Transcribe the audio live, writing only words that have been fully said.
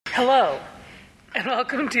Hello, and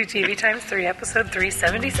welcome to TV3, episode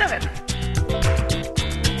 377.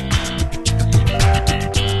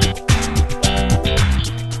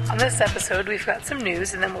 On this episode, we've got some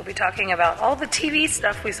news, and then we'll be talking about all the TV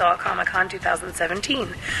stuff we saw at Comic-Con 2017.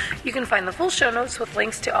 You can find the full show notes with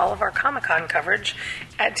links to all of our Comic-Con coverage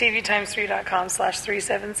at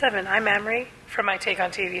tvx3.com/377. I'm Amrie from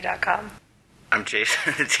mytakeontv.com. I'm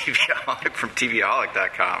Jason, the TVaholic from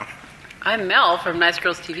tvaholic.com. I'm Mel from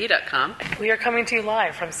nicegirlstv.com. We are coming to you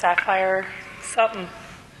live from Sapphire something.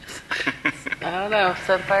 I don't know,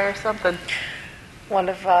 Sapphire something. One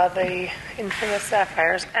of the infamous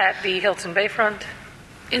Sapphires at the Hilton Bayfront.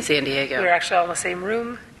 In San Diego. We were actually all in the same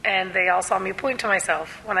room, and they all saw me point to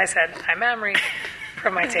myself when I said, I'm Amrie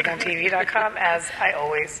from mytakeontv.com, as I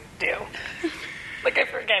always do. Like I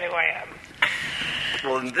forget who I am.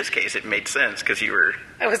 Well, in this case, it made sense because you were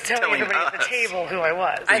I was telling everybody us at the table who I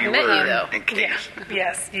was. I've met you, though. In case. Yeah.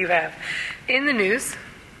 Yes, you have. In the news,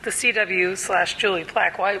 the CW/Julie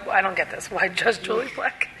Plec. Why? I don't get this. Why just Julie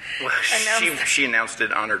Plec? Well, she announced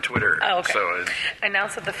it on her Twitter. Oh, okay. So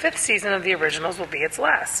announced that the 5th season of the originals will be its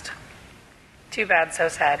last. Too bad, so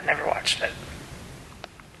sad. Never watched it.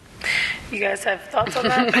 You guys have thoughts on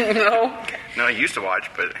that? No. Okay. No, I used to watch,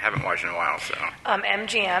 but haven't watched in a while. So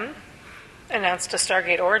MGM announced a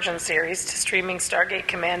Stargate Origin series to streaming Stargate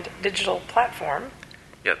Command digital platform.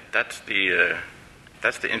 yeah, that's the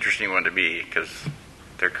interesting one to me because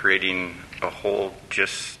they're creating a whole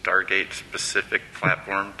just Stargate specific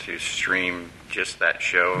platform to stream just that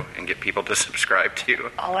show and get people to subscribe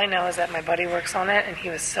to. All I know is that my buddy works on it, and he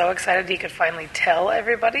was so excited he could finally tell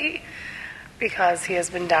everybody because he has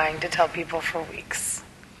been dying to tell people for weeks.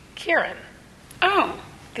 Kieran. Oh,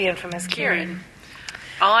 The infamous Kieran.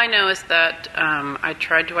 all I know is that I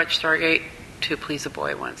tried to watch Stargate to please a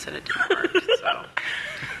boy once, and it didn't work. So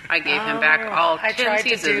I gave him back all 10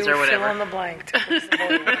 seasons or whatever. Fill in the blank to please the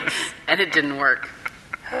boy once. And it didn't work.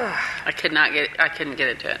 I couldn't get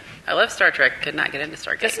into it. I love Star Trek, could not get into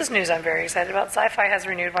Stargate. This is news I'm very excited about. Sci-Fi has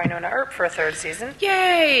renewed Winona Earp for a 3rd season.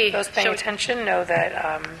 Yay! Those paying attention know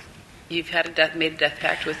that You've made a death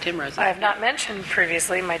pact with Tim Rosen. I have not mentioned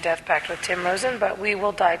previously my death pact with Tim Rosen, but we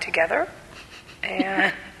will die together.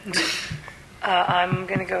 And I'm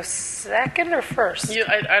going to go second or first.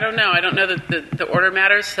 I don't know. I don't know that the order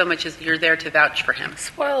matters so much as you're there to vouch for him.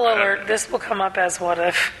 Spoiler alert, this will come up as one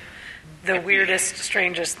of the weirdest,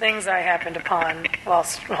 strangest things I happened upon while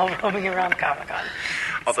roaming around Comic-Con.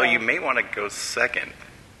 Although you may want to go second.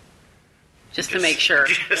 Just to make sure.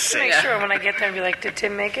 Just to make sure when I get there and be like, did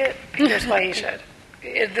Tim make it? Here's why he should.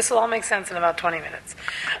 This will all make sense in about 20 minutes.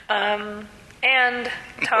 And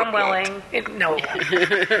Tom Welling. No.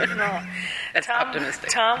 That's optimistic.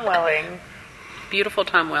 Tom Welling. Beautiful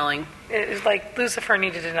Tom Welling. It's like Lucifer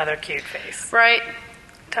needed another cute face. Right.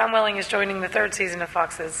 Tom Welling is joining the 3rd season of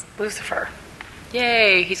Fox's Lucifer.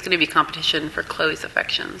 Yay. He's going to be competition for Chloe's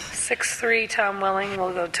affections. 6'3" Tom Welling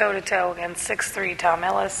will go toe-to-toe against 6'3" Tom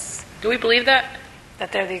Ellis. Do we believe that?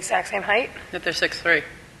 That they're the exact same height? That they're 6'3"?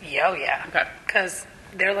 Yeah. Okay. Because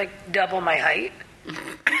they're like double my height.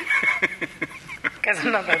 Because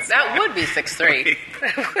I'm not that small. That would be 6'3".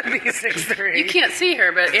 That would be 6'3". You can't see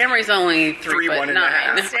her, but Amrie's only 3'9".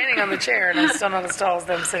 I'm standing on the chair, and I'm still not as tall as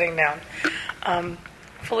them sitting down.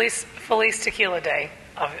 Felice Tequila Day,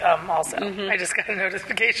 also. I just got a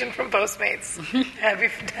notification from Postmates.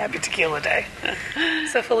 Happy Tequila Day.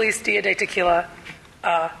 So Feliz Dia de Tequila,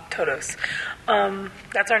 todos.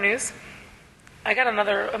 That's our news. I got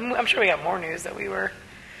another. I'm sure we got more news that we were.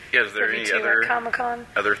 Yeah, is there any Comic-Con?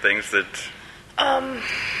 other things that? I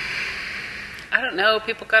don't know.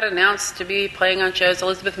 People got announced to be playing on shows.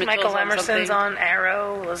 Elizabeth Mitchell's Michael Emerson's on on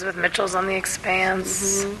Arrow. Elizabeth Mitchell's on The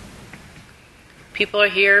Expanse. Mm-hmm. People are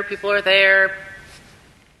here. People are there.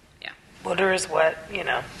 Yeah. Water is wet. The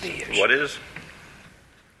usual. What is?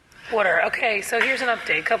 Water. Okay, so here's an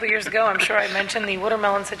update. A couple years ago, I'm sure I mentioned the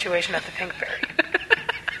watermelon situation at the Pinkberry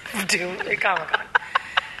at Comic-Con.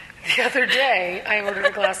 The other day, I ordered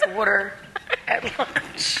a glass of water at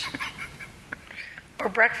lunch. Or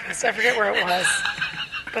breakfast. I forget where it was.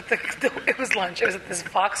 But it was lunch. It was at this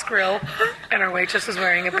Fox Grill, and our waitress was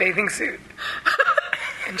wearing a bathing suit.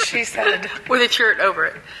 And she said... With a shirt over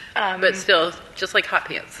it. But still, just like hot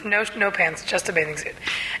pants. No pants, just a bathing suit.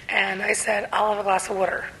 And I said, I'll have a glass of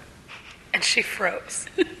water. And she froze.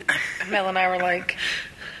 And Mel and I were like,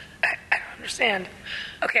 I don't understand.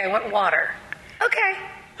 Okay, I want water. Okay.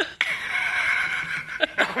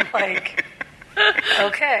 I'm like,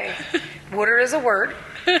 okay. Water is a word.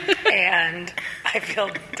 And I feel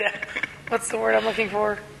what's the word I'm looking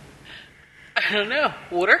for? I don't know.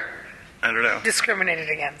 Water? I don't know. Discriminated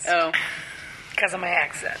against. Oh. because of my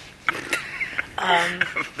accent.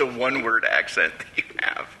 The one-word accent that you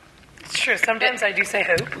have. It's true. Sometimes I do say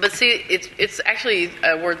hope. But see, it's actually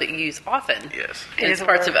a word that you use often. Yes. It in is a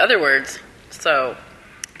parts word. of other words. So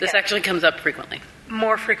this Yeah. actually comes up frequently.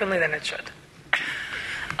 More frequently than it should.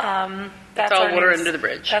 That's all our water news. under the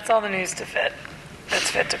bridge. That's all the news to fit. That's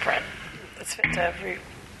fit to print. That's fit to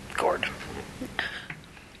record.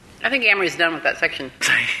 I think Amrie's done with that section.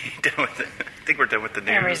 Done with it. I think we're done with the news.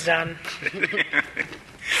 Amrie's done.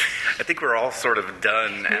 I think we're all sort of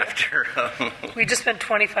done after. We just spent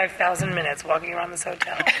 25,000 minutes walking around this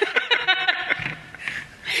hotel.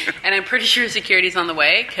 And I'm pretty sure security's on the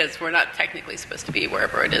way because we're not technically supposed to be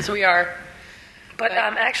wherever it is we are. But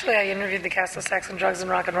actually, I interviewed the cast of Sex and Drugs and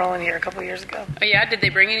Rock and Roll in here a couple years ago. Oh yeah, did they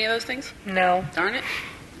bring any of those things? No, Darn it.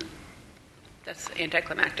 That's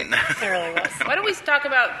anticlimactic. it really was. Why don't we talk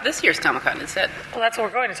about this year's Comic-Con instead? Well, that's what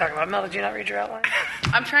we're going to talk about. Mel, did you not read your outline?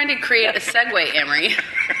 I'm trying to create a segue, Amrie.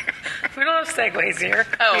 We don't have segues here.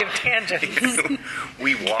 Oh. We have tangents.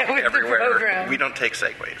 We walk Get with the everywhere. program. We don't take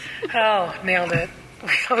segues. Oh, nailed it.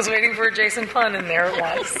 I was waiting for a Jason pun, and there it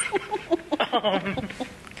was.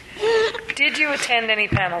 Did you attend any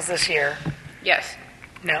panels this year? Yes.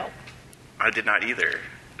 No. I did not either.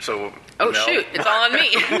 So. Oh, Mel, shoot. It's all on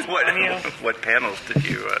me. What panels did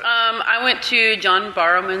you? I went to John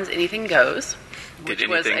Barrowman's Anything Goes. Did which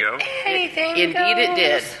was anything go? Anything Indeed goes. it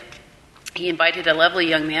did. He invited a lovely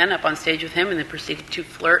young man up on stage with him and then proceeded to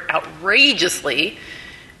flirt outrageously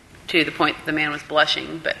to the point that the man was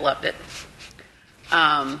blushing, but loved it.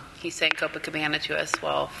 He sang Copacabana to us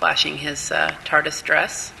while flashing his TARDIS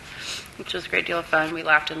dress, which was a great deal of fun. We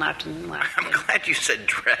laughed and laughed and laughed. I'm glad you said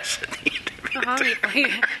dress at the end of it. Uh-huh. He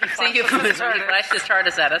flashed his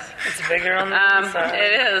TARDIS at us. It's bigger on the inside.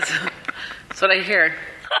 It is. That's what I hear.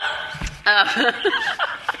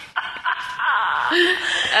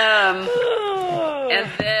 And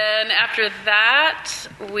then after that,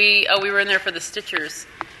 we were in there for the Stitchers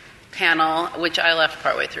panel, which I left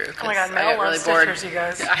partway through. Oh my God, I Mel got loves really bored. Stitchers, you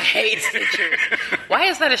guys. I hate Stitchers. Why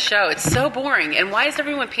is that a show? It's so boring. And why is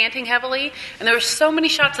everyone panting heavily? And there were so many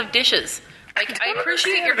shots of dishes. Like, I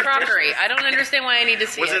appreciate your crockery. I don't understand why I need to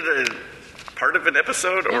see Was it. it a part of an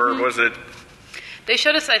episode, or was it They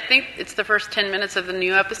showed us, I think it's the first 10 minutes of the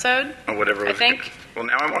new episode. or whatever? I Was think. Well,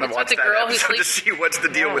 now I want to It's watch with the that girl who episode to sleeps- see what's the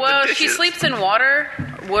deal with Well, the dishes. she sleeps in water.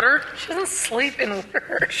 She doesn't sleep in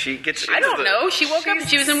water. She gets. I into don't the- know. She woke up and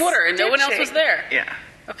she was in water and no one else was stitching. there. Yeah.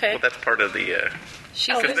 Okay. Well, that's part of the.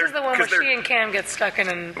 She's Oh, this they're- is the one where 'cause they're- she and Cam get stuck in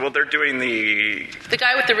and... Well, they're doing the. the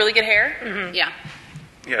guy with the really good hair? Mm-hmm. Yeah.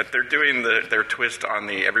 Yeah, they're doing their twist on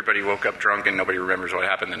the everybody woke up drunk and nobody remembers what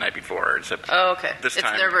happened the night before. Except Oh, okay. This it's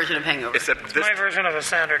time- their version of Hangover. except this. My version of a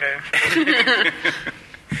Saturday.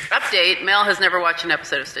 Update, Mel has never watched an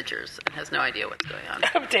episode of Stitchers and has no idea what's going on.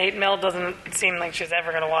 Update, Mel doesn't seem like she's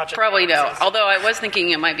ever going to watch it. Probably no. Although I was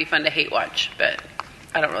thinking it might be fun to hate watch, but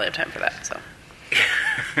I don't really have time for that, so.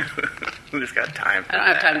 Who's got time? For I don't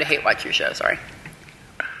have time to hate watch your show, sorry.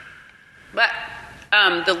 But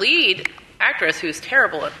the lead actress, who's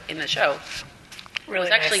terrible in the show, Really was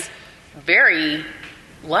nice. actually very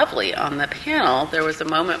lovely on the panel. There was a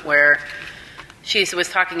moment where she was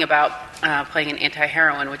talking about playing an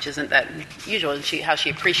anti-heroine, which isn't that usual, and how she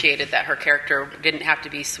appreciated that her character didn't have to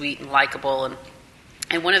be sweet and likable.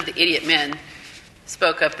 And one of the idiot men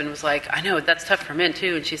spoke up and was like, I know, that's tough for men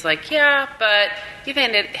too. And she's like, yeah, but you've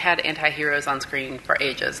had anti-heroes on screen for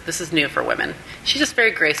ages. This is new for women. She just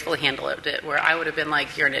very gracefully handled it, where I would have been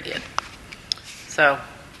like, you're an idiot. So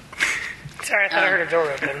Sorry, I thought I heard a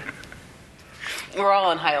door open. we're all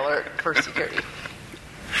on high alert for security.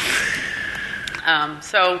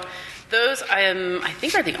 So those, I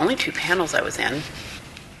think, are the only two panels I was in.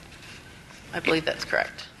 I believe that's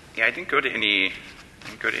correct. Yeah, I didn't go to any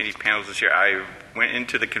panels this year. I went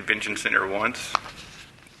into the convention center once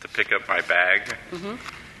to pick up my bag,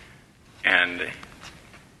 and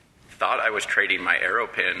thought I was trading my arrow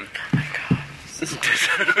pin.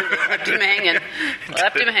 Left him hanging.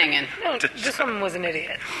 Left him hanging. No, this woman was an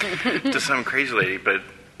idiot. to some crazy lady, but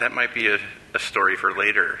that might be a story for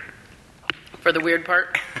later. For the weird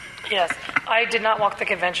part. Yes, I did not walk the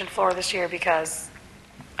convention floor this year because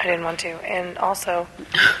I didn't want to, and also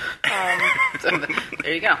So,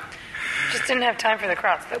 there you go. just didn't have time for the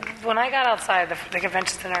crowds. When I got outside the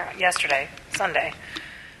convention center yesterday,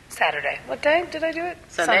 Saturday. What day did I do it?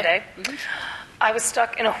 Sunday. I was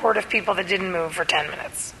stuck in a horde of people that didn't move for 10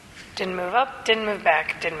 minutes. Didn't move up, didn't move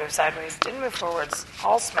back, didn't move sideways, didn't move forwards.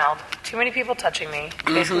 All smelled. Too many people touching me.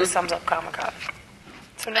 Basically sums up Comic-Con.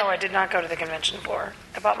 So no, I did not go to the convention floor.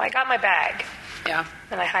 I got my bag, Yeah.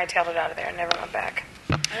 and I hightailed it out of there and never went back.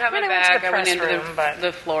 I got my I went to bag. the I went press into room, but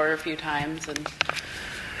the floor a few times and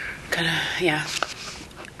kind of, yeah.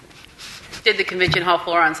 Did the convention hall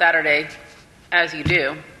floor on Saturday, as you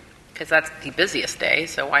do, because that's the busiest day,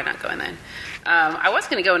 so why not go in then? I was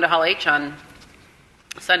going to go into Hall H on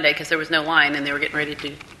Sunday because there was no line and they were getting ready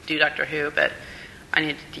to do Doctor Who, but I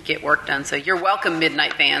needed to get work done. So you're welcome,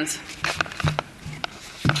 Midnight fans.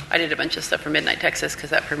 I did a bunch of stuff for Midnight Texas because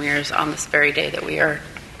that premieres on this very day that we are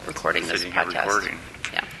recording this Sitting here podcast. recording.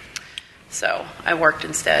 Yeah. So I worked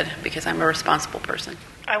instead because I'm a responsible person.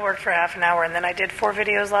 I worked for half an hour, and then I did 4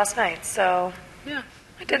 videos last night, so Yeah.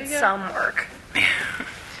 I did some work. I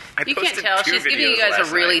You can't posted tell. 2 She's giving you videos guys a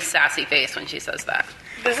last really night sassy face when she says that.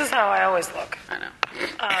 This is how I always look. I know.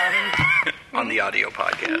 on the audio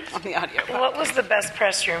podcast. On the audio. What was the best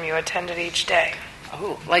press room you attended each day?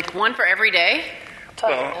 Oh, like one for every day? Tell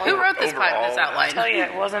Well, you, Who wrote this overall, this outline? tell you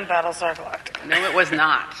it wasn't Battlestar Galactica. No, it was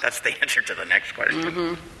not. That's the answer to the next question.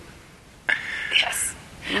 Mm-hmm. Yes.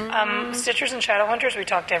 Stitchers and Shadowhunters, we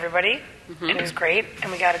talked to everybody, and it was great,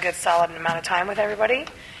 and we got a good solid amount of time with everybody,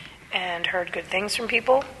 and heard good things from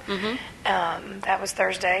people. That was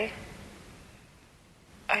Thursday.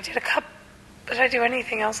 Did I do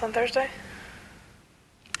anything else on Thursday?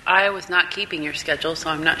 I was not keeping your schedule, so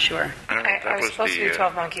I'm not sure. I don't know, I was supposed to do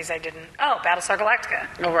 12 Monkeys, I didn't. Oh, Battlestar Galactica.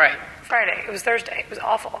 Oh, right. Friday. It was Thursday. It was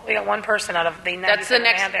awful. We got one person out of the 97 That's the we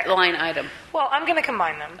had next there. line item. Well, I'm going to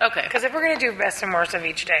combine them. Okay. Because if we're going to do best and worst of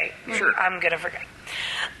each day, Sure. I'm going to forget.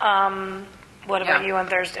 What about Yeah. you on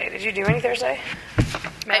Thursday? Did you do any Thursday?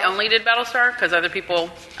 I only did Battlestar because other people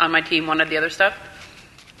on my team wanted the other stuff.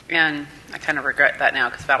 And I kind of regret that now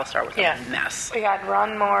because Battlestar was Yeah. a mess. We got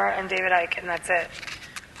Ron Moore and David Icke, and that's it.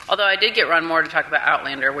 Although I did get Ron Moore to talk about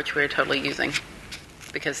Outlander, which we're totally using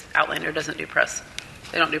because Outlander doesn't do press.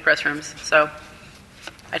 They don't do press rooms. So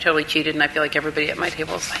I totally cheated, and I feel like everybody at my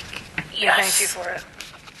table is like, yes. Thank you for it.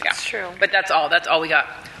 Yeah. It's true. But that's all. That's all we got.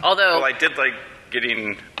 Although, Well, I did like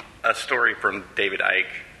getting a story from David Icke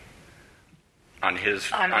on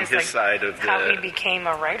his like, side of the. how he became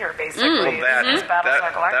a writer, basically. Well, that, It's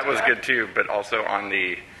Battlestar Galactica. that was good too, but also on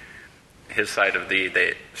his side of the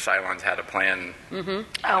Cylons had a plan.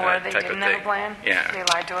 Oh, where they type of didn't have a thing. plan? Yeah. They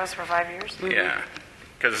lied to us for 5 years? Yeah,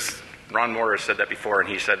 because Ron Moore said that before, and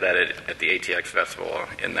he said that at the ATX festival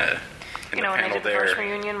in the You know, when they panel did the there. first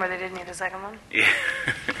reunion where they didn't need a second one? Yeah.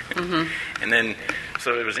 And then,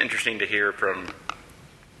 so it was interesting to hear from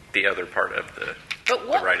the other part of the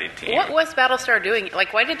writing team. What was Battlestar doing?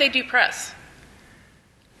 Like, why did they do press?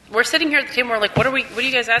 We're sitting here at the table. We're like, what are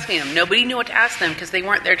you guys asking them? Nobody knew what to ask them because they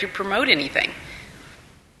weren't there to promote anything.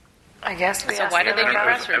 I guess we So asked why did them they do about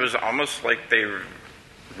press it. It was almost like they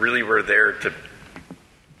really were there to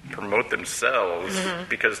promote themselves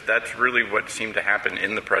because that's really what seemed to happen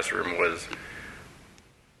in the press room was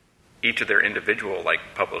each of their individual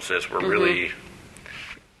publicists were really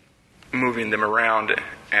moving them around,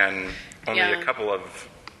 and only a couple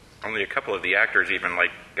of the actors even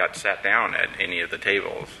got sat down at any of the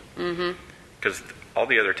tables because all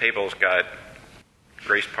the other tables got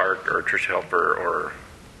Grace Park or Trish Helfer or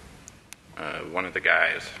one of the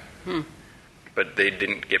guys, but they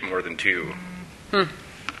didn't get more than 2.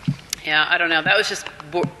 Yeah, I don't know. That was just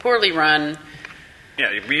poorly run,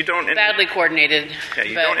 Yeah, you don't badly coordinated. Yeah,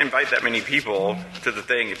 you but, don't invite that many people to the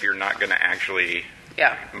thing if you're not going to actually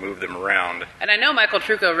Yeah. move them around. And I know Michael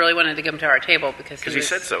Trucco really wanted to come to our table because Because he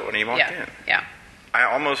said so when he walked yeah, in. Yeah. I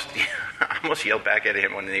almost yelled back at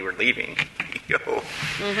him when they were leaving. Yo,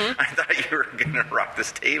 I thought you were going to rock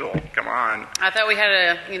this table. Come on. I thought we had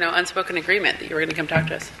a unspoken agreement that you were going to come talk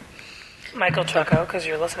to us. Michael Trucco, because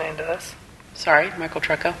you're listening to this. Sorry, Michael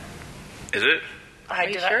Trucco. Is it? Are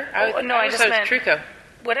you sure? No, I just meant Trucco.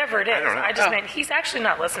 whatever it is. I don't know. I just meant he's actually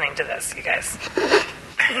not listening to this, you guys.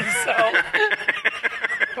 So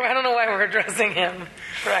I don't know why we're addressing him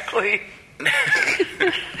correctly. No,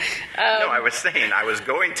 I was saying I was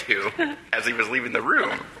going to as he was leaving the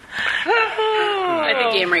room. I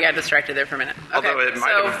think Amrie got distracted there for a minute. Okay, Although it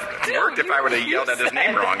might have worked if I would have yelled at his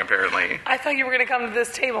name wrong, apparently. I thought you were going to come to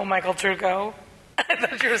this table, Michael Trucco. I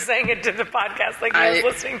thought you were saying it to the podcast like he was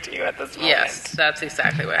listening to you at this moment. Yes, that's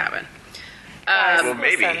exactly what happened. Well,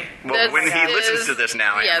 maybe. Listen. Well, when he This listens to this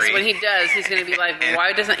now, yes, Amrie. when he does, he's going to be like,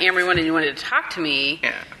 "Why doesn't Amrie want to talk to me?"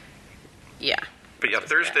 Yeah. Yeah. But yeah,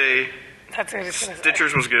 Thursday, That's what I was going to say.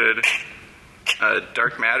 Stitchers was good.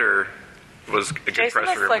 Dark Matter was a good Jason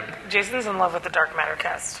press is room. Jason's in love with the Dark Matter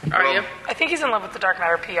cast. Are Well, you? I think he's in love with the Dark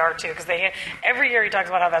Matter PR too, because every year he talks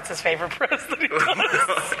about how that's his favorite press that he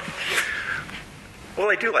does. Well,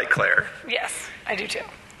 I do like Claire. Yes, I do too.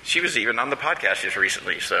 She was even on the podcast just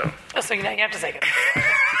recently, so. Oh, so now you have to say it.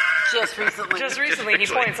 Just recently. Just recently, he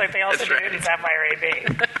points like they also That's do right. in Sapphire AB.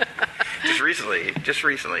 Just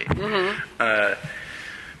recently.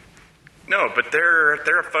 No, but they're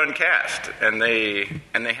a fun cast, and they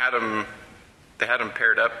had them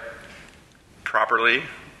paired up properly,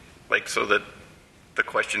 like so that the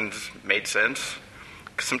questions made sense.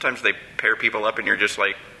 'Cause sometimes they pair people up, and you're just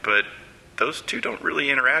like, but those two don't really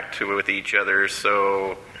interact with each other,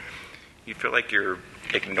 so you feel like you're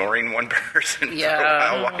ignoring one person for a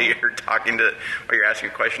while while you're asking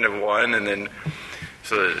a question of one, and then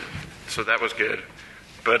so that was good.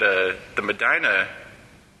 But the Medina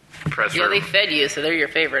press room, they fed you, so they're your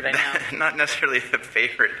favorite, I know. not necessarily the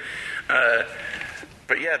favorite,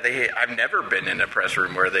 but yeah, I've never been in a press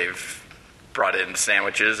room where they've brought in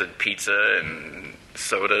sandwiches and pizza and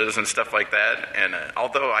sodas and stuff like that. And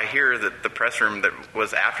although I hear that the press room that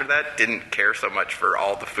was after that didn't care so much for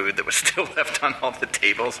all the food that was still left on all the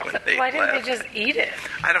tables when they Why left. didn't they just eat it?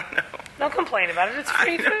 I don't know. Don't complain about it. It's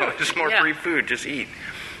free I know, food. just more free food. Just eat.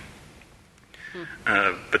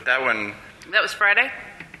 But that one... That was Friday?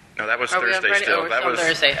 No, that was Thursday still. That was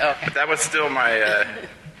Thursday. Oh, okay. But that was still my...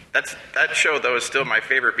 that show, though, is still my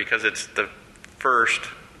favorite because it's the first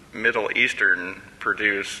Middle Eastern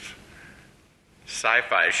produced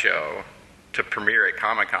sci-fi show to premiere at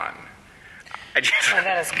Comic-Con.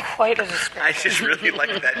 That is quite a description. I just really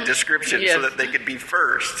like that description Yes. so that they could be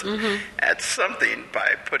first at something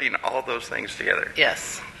by putting all those things together.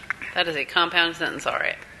 Yes. That is a compound sentence, all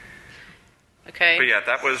right. Okay. But yeah,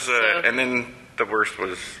 that was... and then the worst was,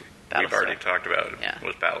 we've Battlestar. already talked about,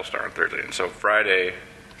 was Battlestar on Thursday. And so Friday...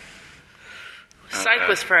 Psych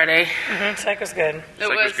was Friday. Psych was good. It Psych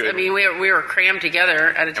was good. I mean, we were crammed together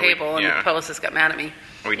at a table, and yeah. Publicist got mad at me.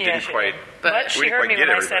 We didn't she quite... did. But she we didn't heard quite me get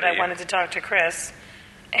when I said I everybody. wanted to talk to Chris,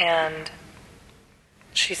 and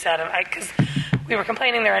she said, because we were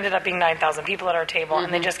complaining there ended up being 9,000 people at our table,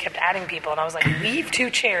 and they just kept adding people, and I was like, leave 2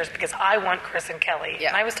 chairs because I want Chris and Kelly. Yeah.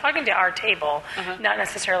 And I was talking to our table, not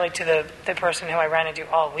necessarily to the person who I ran into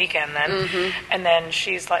all weekend then, and then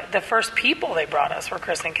she's like, the first people they brought us were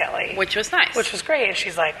Chris and Kelly. Which was nice. Which was great, and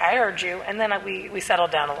she's like, I heard you, and then we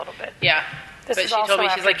settled down a little bit. Yeah. This But is she also told me,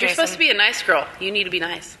 she's after like, you're supposed Jason- to be a nice girl. You need to be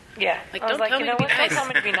nice. Yeah. Like, I was don't like, tell you me know to what? be Don't nice. tell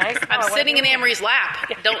me to be nice. No, I'm I sitting in wasn't. Amrie's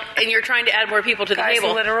lap. And you're trying to add more people to the Guys,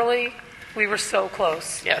 table. literally, we were so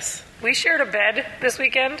close. Yes. We shared a bed this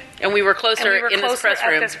weekend. And we were closer, And we were in this closer press at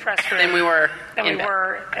room this press room than we were than in we bed.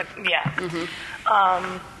 were at,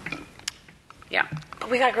 Yeah. But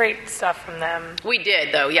we got great stuff from them. We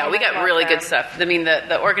did, though. Yeah, Oh, we I got love really them. good stuff. I mean,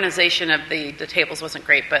 the organization of the tables wasn't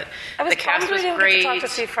great, but I was the cast bummed we was didn't great. get to talk to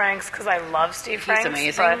Steve Franks because I love Steve Franks.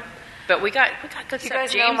 He's amazing. But we got good You stuff.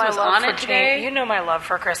 guys know James my was love on for it today. James. You know my love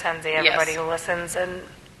for Chris Henze, everybody Yes. who listens, and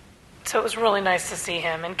so it was really nice to see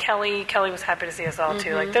him. And Kelly was happy to see us all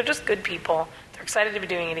too. Like they're just good people. They're excited to be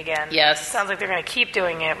doing it again. Yes. Sounds like they're going to keep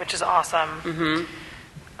doing it, which is awesome.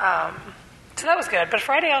 So that was good. But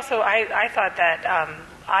Friday also, I thought that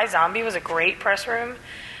iZombie was a great press room.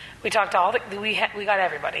 We talked to all we got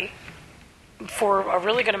everybody for a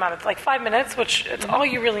really good amount of, like 5 minutes, which it's all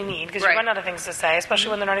you really need because Right. you run out of things to say,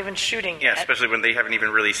 especially when they're not even shooting Yeah, yet. especially when they haven't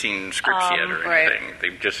even really seen scripts yet or right. anything.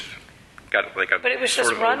 They've just got like a But it was sort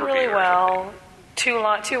just of run overview really or well.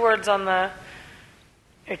 2 words on the,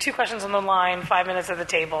 or 2 questions on the line, 5 minutes at the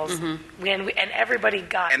tables, and everybody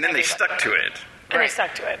got. And then they everybody. stuck to it. And Right. they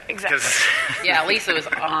stuck to it exactly. Because Yeah, Lisa was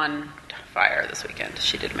on fire this weekend.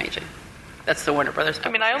 She did amazing. That's the Warner Brothers. I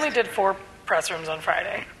mean, I only did 4 press rooms on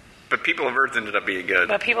Friday, but People of Earth ended up being good.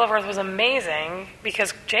 but People of Earth was amazing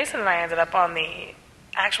because Jason and I ended up on the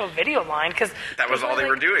actual video line because That was all they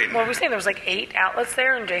were doing. Well, we were saying there was like 8 outlets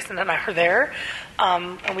there, and Jason and I were there,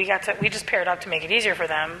 and we just paired up to make it easier for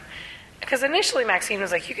them. Because initially Maxine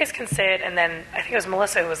was like, you guys can sit, and then I think it was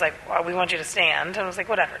Melissa who was like, well, we want you to stand. And I was like,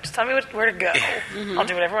 whatever, just tell me where to go. I'll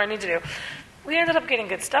do whatever I need to do. We ended up getting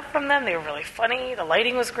good stuff from them. They were really funny. The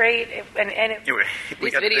lighting was great. Anyway,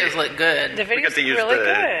 These videos look good. The we videos got to use really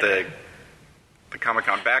good. the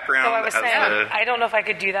Comic-Con background. So I was as saying, I don't know if I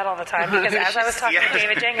could do that all the time because as I was talking Yeah. to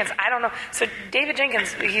David Jenkins, I don't know. So David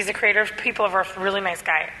Jenkins, he's the creator of People of Earth, really nice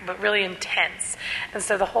guy, but really intense. And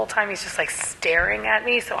so the whole time he's just like staring at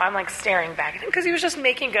me. So I'm like staring back at him because he was just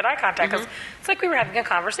making good eye contact. 'Cause it's like we were having a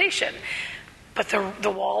conversation. But the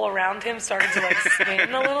wall around him started to like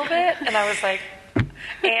spin a little bit, and I was like,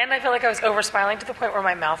 and I felt like I was over smiling to the point where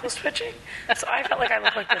my mouth was twitching. So I felt like I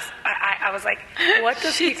looked like this. I was like, what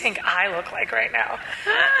does he think I look like right now?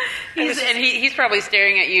 He's probably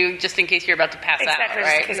staring at you just in case you're about to pass Exactly. out,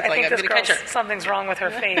 right? Because He's I like, think I'm this gonna catch girl, her. something's wrong with her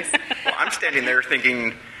face. Well, I'm standing there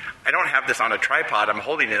thinking, I don't have this on a tripod. I'm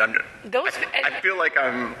holding it. I feel like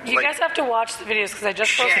I'm. You guys have to watch the videos because I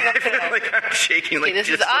just posted them today. Like I'm shaking. Like this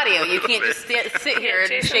is audio. You can't just sit here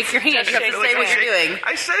and shake your hands. You have to say what you're doing.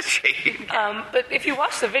 I said shaking. But if you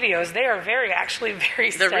watch the videos, they are actually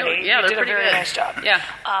very steady. Really, you did a pretty very good. nice job. Yeah.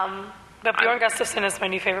 But Bjorn Gustafsson is my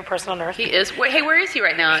new favorite person on earth. He is. Wait, hey, where is he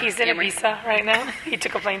right now? He's in Ibiza right now. He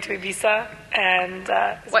took a plane to Ibiza, and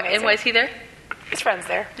and why is he there? His friend's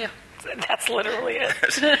there. Yeah. That's literally it.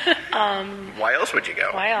 Why else would you go?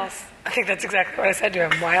 Why else? I think that's exactly what I said to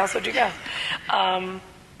him. Why else would you go?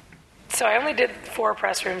 So I only did 4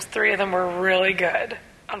 press rooms. 3 of them were really good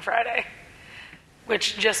on Friday,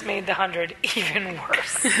 which just made the 100 even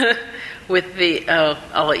worse. With the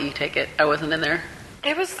I'll let you take it. I wasn't in there.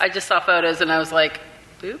 It was. I just saw photos and I was like,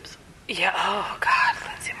 oops. Yeah. Oh God,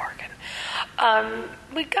 Lindsay Morgan.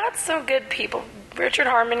 We got some good people. Richard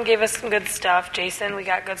Harmon gave us some good stuff. Jason, we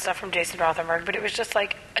got good stuff from Jason Rothenberg, but it was just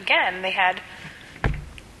like, again, they had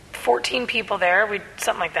 14 people there.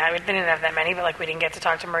 Something like that. We didn't have that many, but like we didn't get to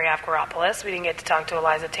talk to Marie Afkaropoulos. We didn't get to talk to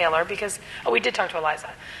Eliza Taylor because we did talk to Eliza.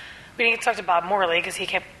 We didn't get to talk to Bob Morley because he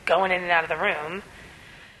kept going in and out of the room.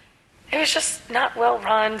 It was just not well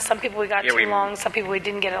run. Some people we got too long. Some people we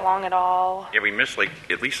didn't get along at all. Yeah, we missed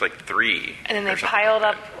at least 3. And then they piled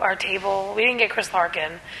up our table. We didn't get Chris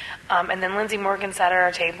Larkin. And then Lindsay Morgan sat at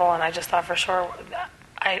our table, and I just thought for sure,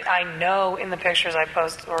 I know in the pictures I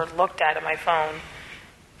posted or looked at my phone,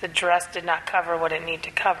 the dress did not cover what it needed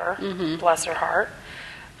to cover. Mm-hmm. Bless her heart.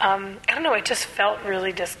 I don't know. It just felt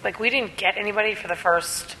really like we didn't get anybody for the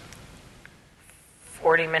first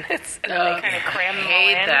 40 minutes, and then they kind of crammed them all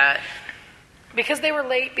in. I hate that. Because they were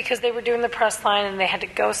late, because they were doing the press line and they had to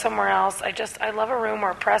go somewhere else. I love a room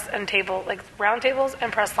where press and table, like round tables and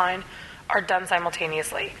press line, are done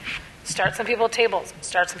simultaneously. Start some people at tables,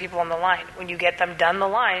 start some people on the line. When you get them done the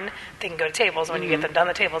line, they can go to tables. When you get them done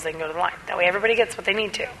the tables, they can go to the line. That way everybody gets what they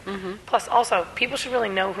need to. Mm-hmm. Plus, also, people should really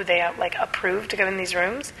know who they approve to go in these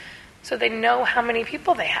rooms so they know how many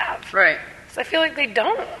people they have. Right. Because I feel like they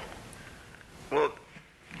don't. Well,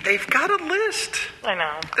 they've got a list. I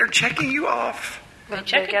know. They're checking you off. They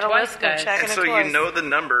check it twice, guys. And so you know the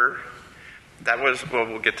number.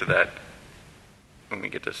 We'll get to that when we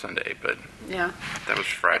get to Sunday, but yeah, that was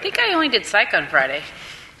Friday. I think I only did psych on Friday.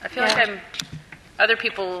 I feel like other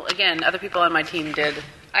people on my team did.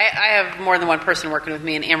 I have more than one person working with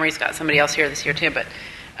me, and Amrie's got somebody else here this year too, but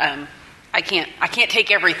I can't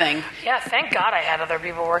take everything. Yeah, thank God I had other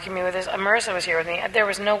people working with me with this. Marissa was here with me. There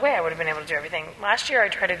was no way I would have been able to do everything. Last year I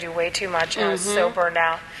tried to do way too much, and I was so burned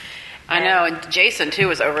out. I know, and Jason too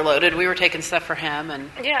was overloaded. We were taking stuff for him, and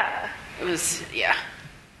it was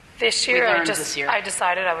This year I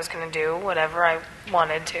decided I was going to do whatever I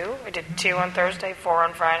wanted to. I did 2 on Thursday, 4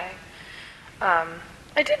 on Friday.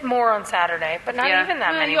 I did more on Saturday, but not even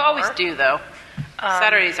that many. You always do, though.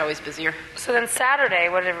 Saturday's always busier. So then Saturday,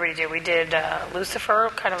 what did we do? We did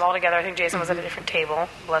Lucifer kind of all together. I think Jason was at a different table.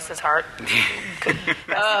 Bless his heart.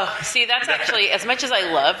 See, that's actually, as much as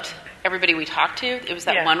I loved everybody we talked to, it was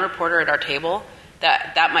that one reporter at our table.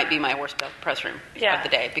 That might be my worst press room of the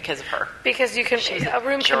day because of her. Because a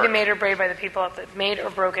room can be made or broken by the people at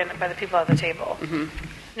the table. Mm-hmm.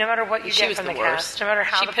 No matter what you get from the cast, no matter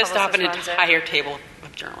how she the pissed off an runs entire table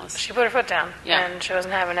of journalists. She put her foot down, and she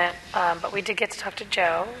wasn't having it. But we did get to talk to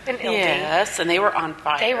Joe and Ildi. Yes, and they were on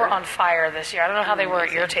fire. They were on fire this year. I don't know how they were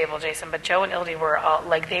at your table, Jason, but Joe and Ildi were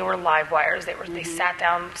they were live wires. They sat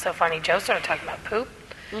down so funny. Joe started talking about poop.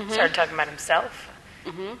 Started talking about himself.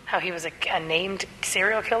 How he was a named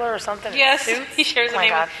serial killer or something. Yes, he shares a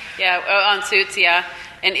name. On Suits,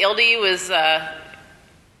 And Ildi was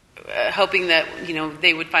hoping that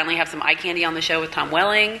they would finally have some eye candy on the show with Tom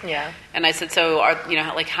Welling. Yeah. And I said, so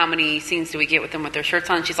how many scenes do we get with them with their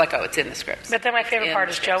shirts on? She's like, oh, it's in the scripts. But then my favorite part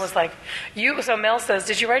is Joe was like, so Mel says,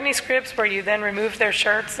 did you write any scripts where you then removed their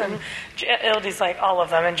shirts? And Ildi's like, all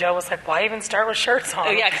of them. And Joe was like, why even start with shirts on?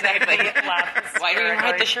 Oh, yeah, exactly. Why do you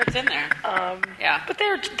write the shirts in there? But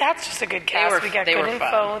that's just a good cast. We got good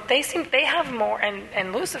info. Fun. They have more,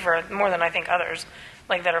 and Lucifer, more than I think others,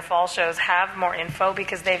 that are fall shows, have more info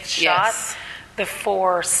because they've shot the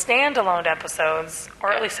 4 standalone episodes,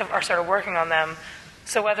 or at least are sort of working on them.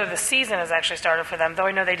 So whether the season has actually started for them, though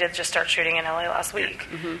I know they did just start shooting in LA last week.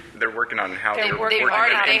 They're working on how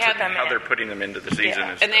they're putting them into the season.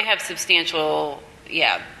 And they have substantial,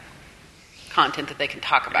 content that they can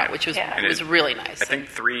talk about, which was really nice. I think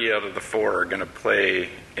 3 out of the 4 are going to play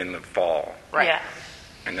in the fall. Right. Yeah.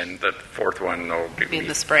 And then the 4th one will be in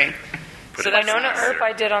the spring. So Winona Earp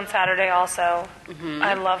I did on Saturday also.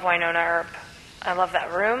 I love Winona Earp. I love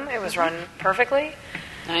that room. It was run perfectly.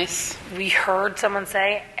 Nice. We heard someone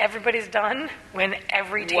say, everybody's done, when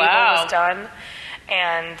every table Wow. was done.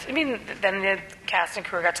 And, I mean, then the cast and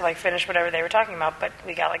crew got to, like, finish whatever they were talking about, but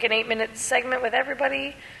we got, like, an 8-minute segment with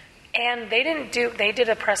everybody. And they did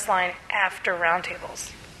a press line after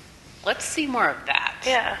roundtables. Let's see more of that.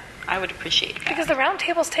 Yeah. I would appreciate that. Because the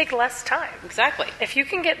roundtables take less time. Exactly. If you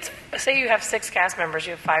can get, say you have 6 cast members,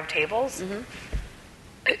 you have 5 tables.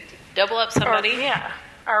 Double up somebody.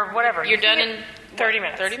 Or whatever. You're You can done get in 30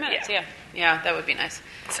 minutes. 30 minutes, yeah. Yeah, that would be nice.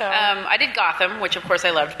 So- I did Gotham, which of course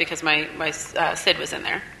I loved because my Sid was in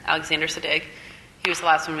there, Alexander Siddig. He was the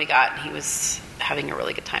last one we got, and he was having a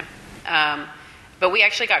really good time. But we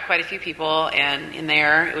actually got quite a few people, and in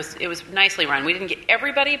there it was nicely run. We didn't get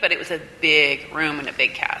everybody, but it was a big room and a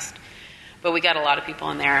big cast. But we got a lot of people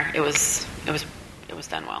in there. It was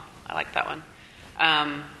done well. I liked that one.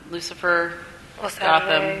 Lucifer, Well,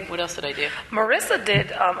 Saturday. Gotham. What else did I do? Marissa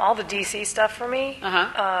did all the DC stuff for me.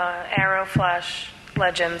 Uh-huh. Arrow, Flash,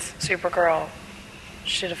 Legends, Supergirl.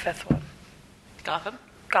 She did a 5th one. Gotham.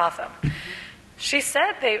 She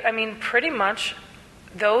said pretty much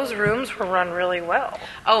those rooms were run really well.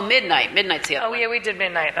 Oh, Midnight. Midnight's the other Oh, one. yeah, we did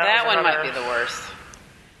Midnight. That was one might another- be the worst.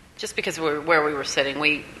 Just because where we were sitting.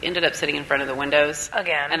 We ended up sitting in front of the windows.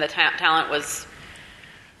 Again. And the talent was...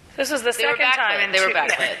 This was the They were second time backlit. in They were two-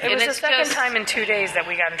 backlit. It And was the it's second just- time in 2 days that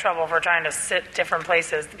we got in trouble for trying to sit different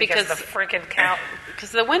places because Because- the freaking count.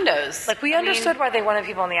 Because the windows. Like, we understood why they wanted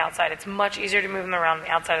people on the outside. It's much easier to move them around the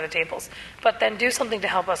outside of the tables. But then do something to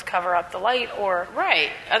help us cover up the light or...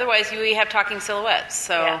 Right. Otherwise, we have talking silhouettes.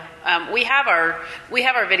 So Yeah. we have our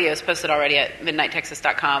videos posted already at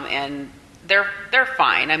midnighttexas.com, and they're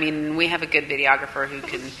fine. I mean, we have a good videographer who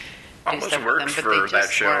can do Almost stuff works with them, but for they that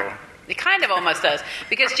just show. weren't. It kind of almost does,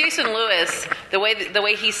 because Jason Lewis, the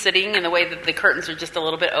way he's sitting and the way that the curtains are just a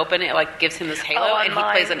little bit open, it like gives him this halo, on and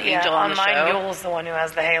mine, he plays an angel on the mine, show. Yule's the one who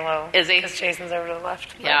has the halo. Is he? Because Jason's over to the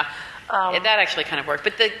left. Yeah. That actually kind of worked.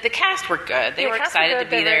 But the cast were good. They The were cast excited good. to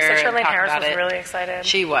be They were there excited. and Charlene talk Harris about was it. really excited.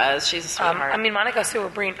 She was. She's a sweetheart. Monica Sue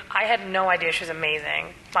Breen, I had no idea she was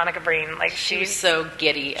amazing. Monica Breen, like she was so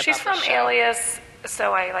giddy about she's the from show. Alias,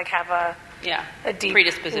 so I like have a deep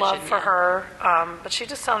predisposition, love for yeah. her. But she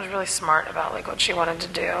just sounds really smart about like what she wanted to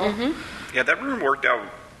do. Mm-hmm. Yeah, that room worked out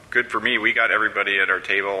good for me. We got everybody at our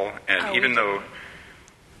table, and even though,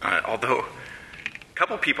 although a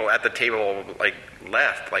couple people at the table like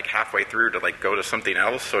left like halfway through to like go to something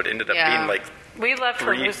else, so it ended up being like We left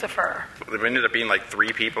for 3 Lucifer There ended up being like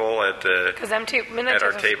 3 people at because Midnight at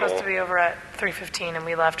our was table. supposed to be over at 3:15, and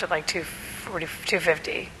we left at like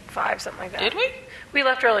 2:55, something like that. Did we? We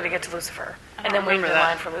left early to get to Lucifer, and then waited in remember that.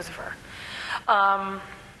 line for Lucifer.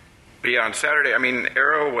 But yeah, on Saturday, I mean,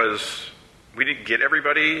 Arrow was. We didn't get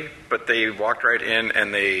everybody, but they walked right in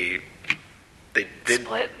and they did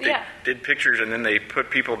Split, yeah. did pictures, and then they put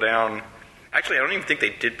people down. Actually, I don't even think they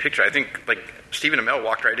did pictures. I think like Stephen and Mel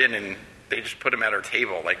walked right in and they just put them at our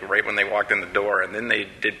table, like right when they walked in the door, and then they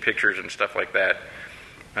did pictures and stuff like that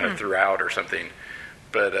throughout or something.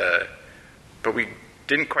 But we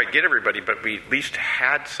didn't quite get everybody, but we at least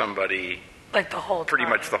had somebody Like the whole pretty time.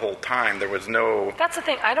 much the whole time. There was no. That's the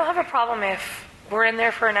thing. I don't have a problem if we're in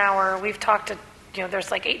there for an hour. We've talked to,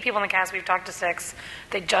 there's like 8 people in the cast. We've talked to 6.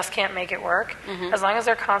 They just can't make it work. As long as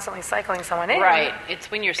they're constantly cycling someone in. Right.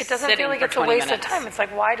 It's when you're It doesn't sitting feel like for it's a 20 waste minutes. of time. It's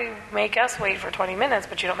like, why do you make us wait for 20 minutes,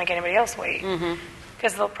 but you don't make anybody else wait?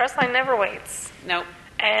 Because the press line never waits. Nope.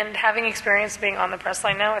 And having experience being on the press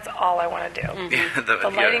line now, it's all I want to do. Yeah, The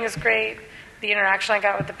lighting is great. The interaction I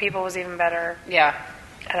got with the people was even better. Yeah.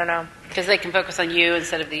 I don't know. Because they can focus on you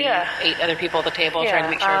instead of the 8 other people at the table trying to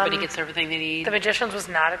make sure everybody gets everything they need. The Magicians was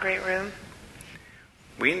not a great room.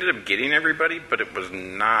 We ended up getting everybody, but it was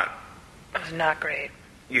not. It was not great.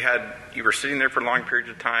 You were sitting there for long periods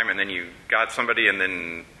of time, and then you got somebody, and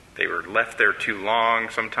then they were left there too long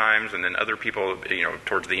sometimes, and then other people,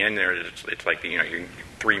 towards the end there, it's like you're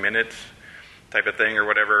 3 minutes type of thing or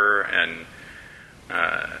whatever, and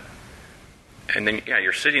then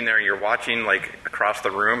you're sitting there and you're watching like across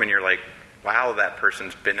the room, and you're like, wow, that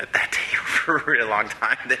person's been at that table for a really long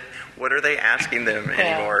time. What are they asking them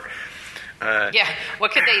anymore?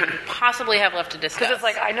 What could they possibly have left to discuss? Because it's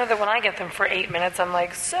like, I know that when I get them for 8 minutes, I'm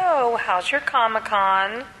like, so, how's your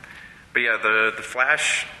Comic-Con? But yeah, the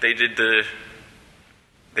Flash, they did the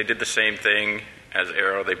same thing as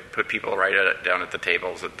Arrow. They put people right down at the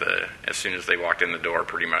tables as soon as they walked in the door,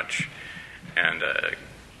 pretty much, and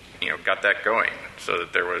got that going so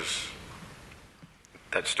that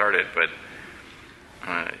that started. But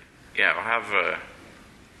we'll have.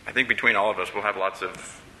 I think between all of us, we'll have lots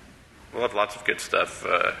of good stuff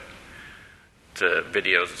to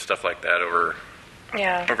videos and stuff like that over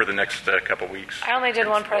Yeah. over the next couple weeks. I only did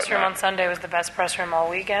one press room on Whatnot. Sunday. It was the best press room all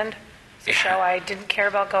weekend. It's a show I didn't care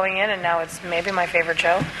about going in, and now it's maybe my favorite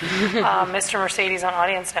show. Mr. Mercedes on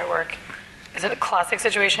Audience Network. Is it a classic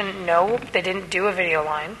situation? No, they didn't do a video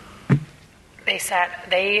line.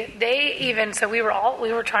 They even, so we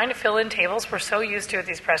were trying to fill in tables. We're so used to at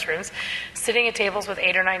these press rooms, sitting at tables with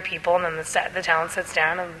 8 or 9 people, and then the talent sits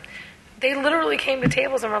down, and they literally came to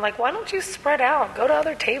tables and were like, why don't you spread out, go to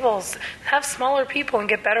other tables, have smaller people and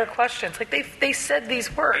get better questions. Like they said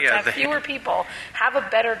these words, have fewer people, have a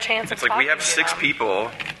better chance It's of like we talking have to 6 them.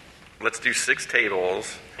 people, let's do 6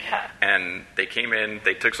 tables. Yeah. And they came in,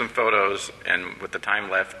 they took some photos, and with the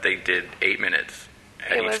time left, they did 8 minutes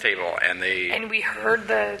at It each was- table. And we heard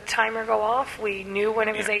the timer go off. We knew when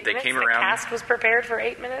it was 8 they minutes. came The around- cast was prepared for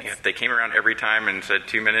 8 minutes. They came around every time and said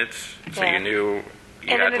 2 minutes, so Yeah. you knew you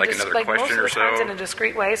And had in like another most question of or the times so. in a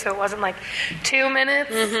discreet way, so it wasn't like 2 minutes.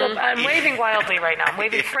 I'm waving wildly right now. I'm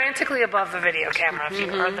waving frantically above the video camera, if you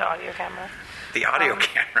heard the audio camera. The audio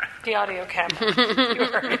camera. The audio camera. You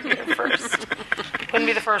heard it here first. Wouldn't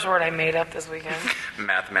be the first word I made up this weekend.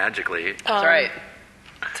 Mathemagically. That's right.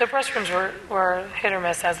 So press rooms were hit or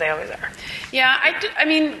miss, as they always are. Yeah,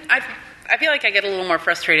 I feel like I get a little more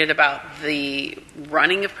frustrated about the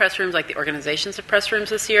running of press rooms, like the organizations of press rooms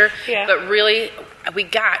this year. Yeah. But really, we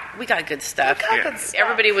got good stuff. We got good stuff,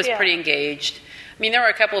 Everybody was yeah. pretty engaged. I mean, there were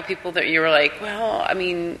a couple of people that you were like, well, I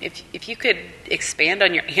mean, if you could expand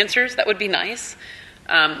on your answers, that would be nice.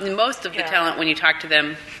 Most of the Yeah. talent, when you talk to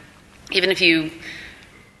them, even if you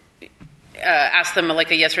ask them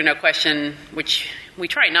like a yes or no question, which we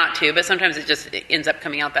try not to, but sometimes it ends up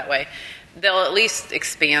coming out that way. They'll at least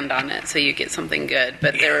expand on it so you get something good.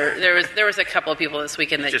 But there was a couple of people this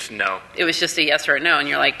weekend that Just no. it was just a yes or a no, and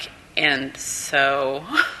you're like, and so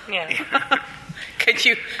Yeah. could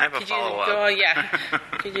you I have a could you follow-up. go on? Yeah,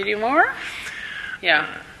 could you do more? Yeah.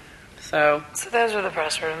 So So those were the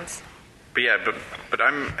press rooms. But yeah, but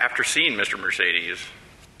I'm after seeing Mr. Mercedes,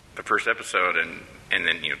 the first episode, and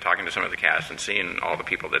then talking to some of the cast and seeing all the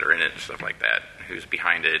people that are in it and stuff like that, who's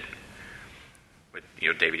behind it, with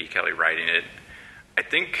David E. Kelly writing it. I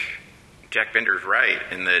think Jack Bender's right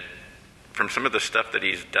in that from some of the stuff that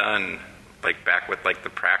he's done, like back with like the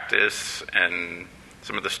practice and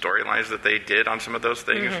some of the storylines that they did on some of those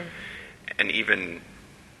things, and even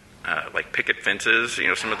like picket fences,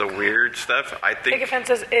 some of the weird stuff. I think Picket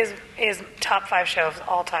Fences is top 5 show of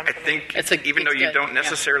all time. I for me. think It's even though you good, don't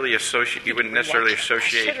necessarily associate, you wouldn't necessarily I should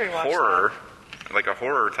associate rewatch horror, like a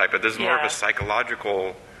horror type, but this is more of Yeah. a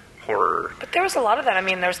psychological horror. But there was a lot of that. I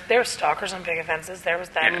mean, there were stalkers on Picket Fences. There was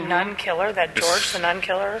that nun killer, that George, the nun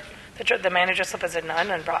killer, the man who dressed up as a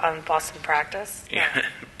nun on Boston Practice. Yeah,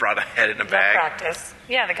 brought a head in a The bag. Practice.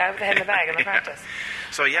 Yeah, the guy with the head in the bag in the Practice.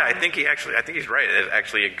 So yeah, I think he's right. It's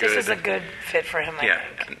actually a good. This is a good fit for him, I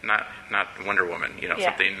think. not Wonder Woman. Yeah.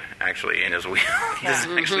 Something actually in his wheel. Yeah. This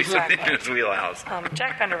is actually something in his wheelhouse.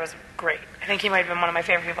 Jack Bender was great. I think he might have been one of my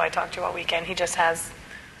favorite people I talked to all weekend. He just has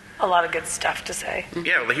a lot of good stuff to say.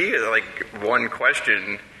 Yeah, well, he had like one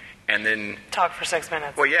question, and then Talk for 6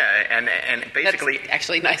 minutes. well, yeah, and basically. that's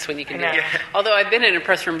actually nice when you can do I know. that. Although I've been in a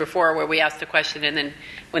press room before where we asked a question, and then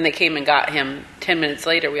when they came and got him 10 minutes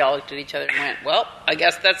later, we all looked at each other and went, well, I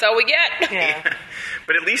guess that's all we get. Yeah.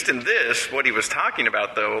 But at least in this, what he was talking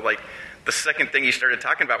about, though, like the second thing he started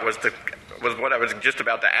talking about was what I was just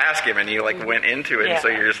about to ask him, and he like went into it, and so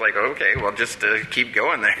Yeah. you're just like, okay, well, just keep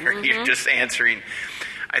going there. You're just answering.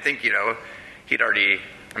 I think he'd already.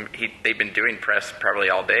 They've been doing press probably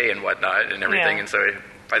all day and whatnot and everything, Yeah. and so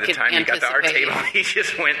by the Could time he got to our anticipate. table, he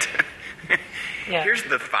just went. Yeah. Here's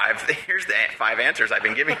the 5 answers I've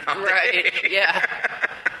been giving all day. Right, yeah.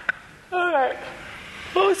 All right.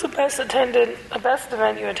 What was the best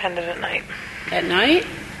event you attended at night? At night,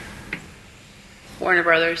 Warner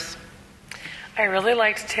Brothers. I really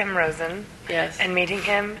liked Tim Rosen. Yes. And meeting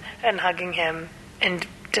him and hugging him and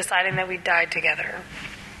deciding that we died together.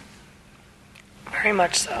 Very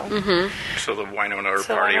much so. So the Winona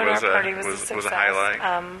So party Winona was party a was a was a success.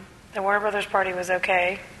 highlight. The Warner Brothers party was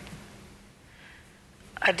okay.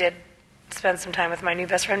 I did spend some time with my new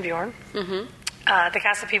best friend Bjorn. The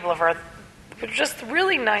cast of People of Earth were just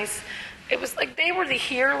really nice. It was like they were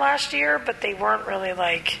here last year, but they weren't really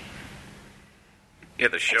like Yeah,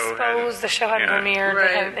 the show exposed. The show hadn't premiered,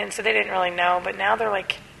 Right. and so they didn't really know. But now they're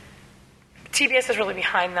like, TBS is really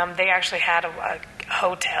behind them. They actually had a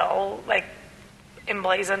hotel like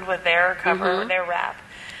emblazoned with their cover, their wrap.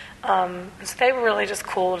 So they were really just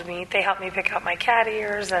cool to meet. They helped me pick out my cat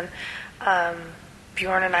ears, and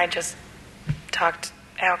Bjorn and I just talked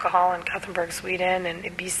alcohol in Gothenburg, Sweden, and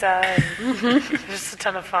Ibiza, and it was just a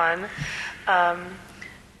ton of fun.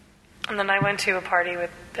 And then I went to a party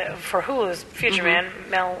for Hulu's Future Man.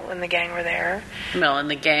 Mel and the gang were there. Mel and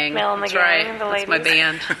the gang. Mel and the That's gang, right. the ladies.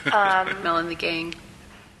 That's my band. Mel and the gang.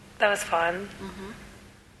 That was fun.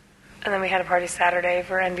 And then we had a party Saturday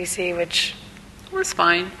for NBC, which was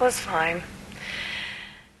fine.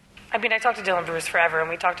 I mean, I talked to Dylan Bruce forever, and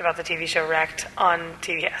we talked about the TV show Wrecked on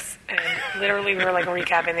TVS. And literally, we were like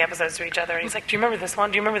recapping the episodes to each other. And he's like, "Do you remember this one?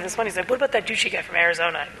 Do you remember this one?" He's like, "What about that douchey guy from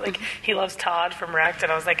Arizona?" Like, he loves Todd from Wrecked.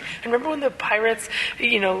 And I was like, "And remember when the pirates,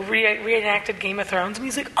 reenacted Game of Thrones?" And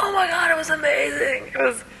he's like, "Oh my God, it was amazing! It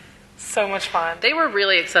was so much fun." They were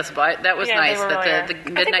really accessible. That was nice. They were That really the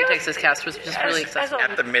Midnight Texas cast was just really accessible.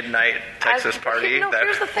 At the Midnight Texas party.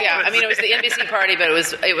 Here's the thing. Yeah, I mean, it was the NBC party, but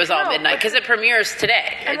it was all midnight because it premieres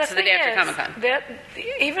today. And It's the day after Comic-Con.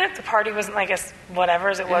 Even if the party wasn't, I guess, whatever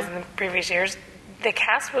as it was in the previous years, the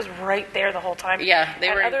cast was right there the whole time. Yeah, they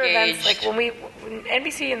At were other engaged. events, like when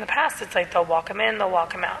NBC in the past, it's like they'll walk them in, they'll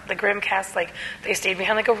walk them out. The Grimm cast, like they stayed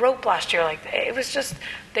behind like a rope last year. Like it was just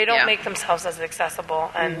they don't make themselves as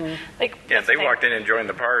accessible and like They walked in and joined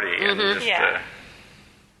the party and just.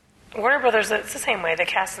 Warner Brothers, it's the same way. The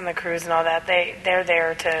cast and the crews and all that, they're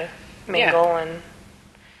there to mingle and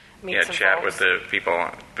meet some chat folks. with the people.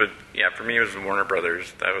 But for me, it was Warner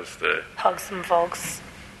Brothers. That was hug some folks.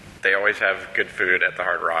 They always have good food at the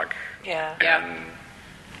Hard Rock. Yeah. And,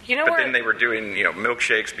 but then they were doing,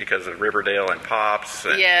 milkshakes because of Riverdale and Pops.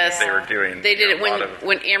 And Yes. They were doing. They did it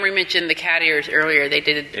when Amrie mentioned the cat ears earlier. They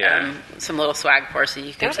did some little swag for us, so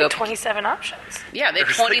you could there was go. like 27 options. Yeah, they have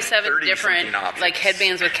There's like 27 different options. like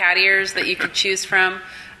headbands with cat ears that you could choose from.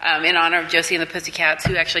 In honor of Josie and the Pussycats,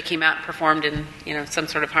 who actually came out and performed in some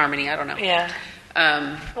sort of harmony. I don't know. Yeah.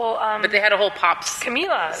 But they had a whole Pops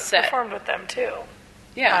Camila set. performed with them too.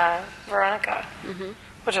 Yeah. Veronica,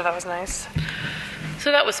 which I thought was nice.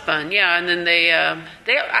 So that was fun, yeah. And then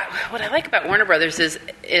what I like about Warner Brothers is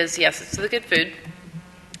yes, it's the good food,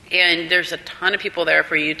 and there's a ton of people there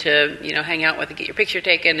for you to hang out with and get your picture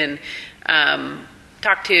taken and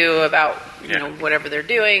talk to about whatever they're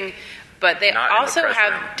doing. But they Not in the also press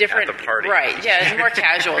have room, different at the party. Right? Yeah, it's more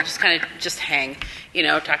casual. Just hang,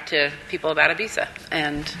 talk to people about Ibiza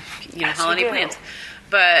and holiday plans.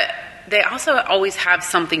 But they also always have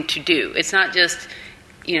something to do. It's not just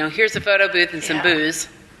here's a photo booth and some booze.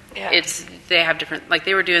 Yeah. They have different, like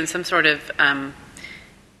they were doing some sort of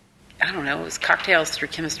I don't know, it was cocktails through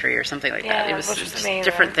chemistry or something like that. It was which was just amazing.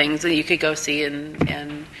 different things that you could go see and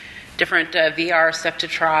different VR stuff to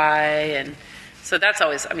try, and so that's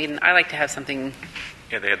always. I mean, I like to have something.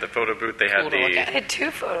 Yeah, they had the photo booth. They had Cool to look at. They had two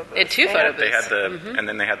photo booths. They had two photo They had booths. the and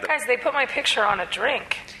then they had the Guys, they put my picture on a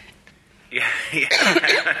drink. yeah.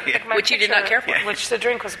 My Which you did not care for. Which the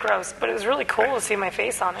drink was gross, but it was really cool to see my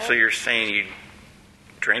face on it. So you're saying you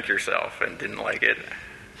drank yourself and didn't like it?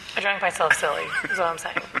 I drank myself silly, is what I'm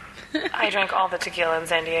saying. I drank all the tequila in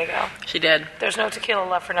San Diego. She did. There's no tequila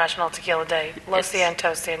left for National Tequila Day. Los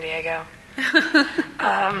Cientos, San Diego.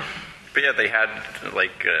 But yeah, they had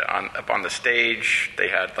up on the stage. They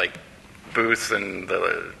had booths and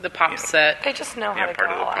The pop set. They just know how to part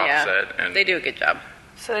go of the all pop out. Yeah, set. And they do a good job.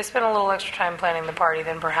 So they spent a little extra time planning the party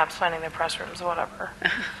than perhaps planning their press rooms, whatever.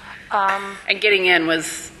 And getting in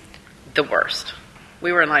was the worst.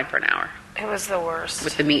 We were in line for an hour It was the worst.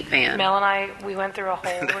 with the meat van. Mel and I, we went through a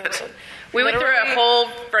whole... We went through a literally- whole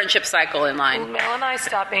friendship cycle in line. Mel and I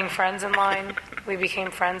stopped being friends in line. We became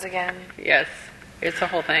friends again. Yes, it's the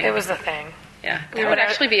whole thing. It was the thing. Yeah, We it were would there-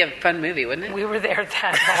 actually be a fun movie, wouldn't it? We were there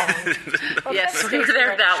that long. Well, Yes, that's we were Stacey there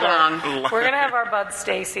write that a short. long. We're going to have our bud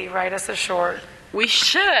Stacy write us a short We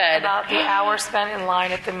should. about the hour spent in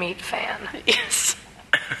line at the meat fan. Yes.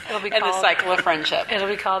 It'll be And the called, cycle of friendship. It'll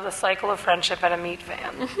be called The Cycle of Friendship at a Meat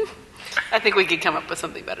Van. I think we could come up with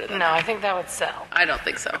something better than No, that. I think that would sell. I don't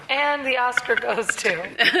think so. And the Oscar goes to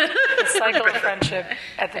The Cycle of Friendship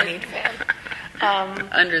at the Meat Van.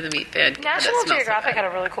 Under the meat fan. God, that National smells so Geographic bad.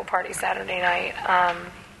 had a really cool party Saturday night.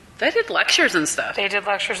 They did lectures and stuff. They did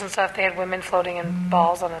lectures and stuff. They had women floating in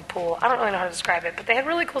balls on a pool. I don't really know how to describe it, but they had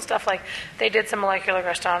really cool stuff. Like they did some molecular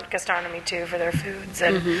gastronomy too for their foods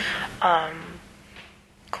and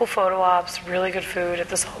cool photo ops. Really good food at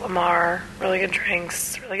the Solamar. Really good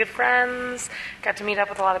drinks. Really good friends. Got to meet up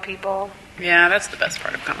with a lot of people. Yeah, that's the best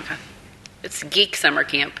part of Comic-Con. It's geek summer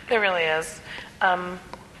camp. It really is.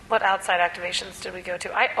 What outside activations did we go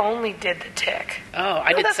to? I only did the Tick. Oh,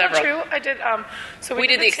 I did that's several. Not true. I did. So we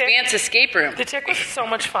did the Tick. Expanse escape room. The Tick was so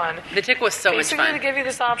much fun. The Tick was so much Basically, fun. they give you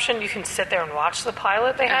this option. You can sit there and watch the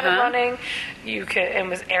pilot they had it running. You could, and it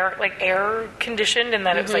was air conditioned, and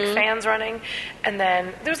then it was like fans running. And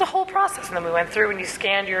then there was a whole process. And then we went through and you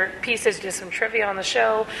scanned your pieces, did some trivia on the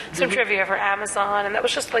show, some trivia for Amazon, and that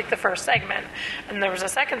was just like the first segment. And there was a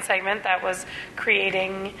second segment that was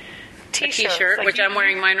creating T-shirts. A T-shirt, like which I'm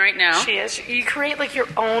wearing mine right now. She is. You create like your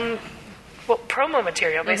own promo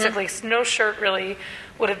material. Basically, no shirt really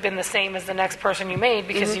would have been the same as the next person you made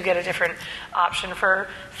because you get a different option for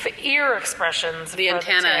ear expressions. The for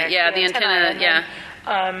antenna, the antenna, yeah.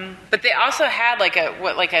 But they also had like a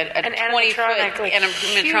an 20-foot like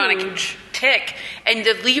animatronic huge Tick, and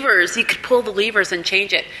the levers, you could pull the levers and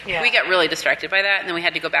change it. Yeah. We got really distracted by that, and then we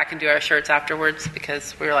had to go back and do our shirts afterwards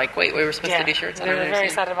because we were like, wait, we were supposed to do shirts. We were very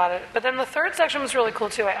excited about it. But then the third section was really cool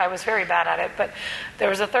too. I was very bad at it, but there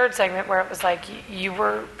was a third segment where it was like you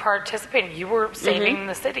were participating, you were saving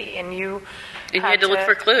the city, and you had to look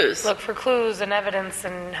for clues. Look for clues and evidence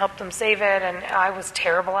and help them save it. And I was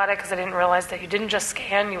terrible at it because I didn't realize that you didn't just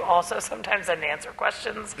scan, you also sometimes had to answer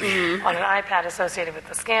questions on an iPad associated with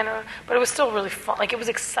the scanner. But it was still really fun. Like, it was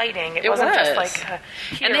exciting. It wasn't just like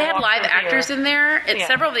and they had live actors in there. And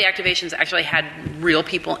several of the activations actually had real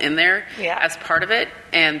people in there as part of it.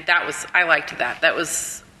 And I liked that. That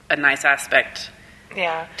was a nice aspect.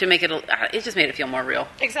 Yeah. To make it just made it feel more real.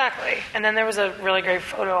 Exactly. And then there was a really great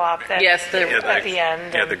photo op at the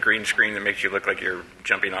end. Yeah, the green screen that makes you look like you're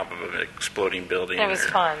jumping off of an exploding building. It was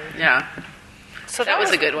fun. Yeah. So that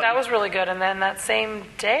was a good one. That was really good. And then that same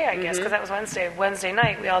day, I guess, because that was Wednesday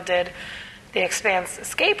night, we all did the Expanse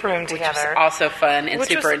escape room together. Which was also fun and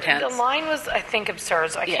super intense. The line was, I think,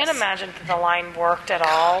 absurd. So I can't imagine that the line worked at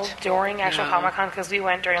all during actual Comic-Con because we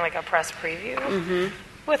went during like a press preview.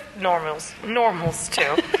 With normals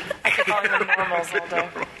too. I kept calling them normals all day.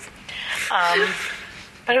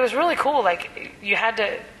 But it was really cool. Like, you had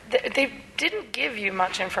to. They didn't give you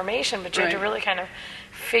much information, but you had to really kind of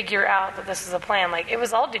figure out that this is a plan. Like, it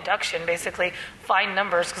was all deduction, basically. Find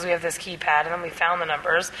numbers because we have this keypad, and then we found the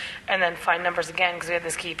numbers, and then find numbers again because we had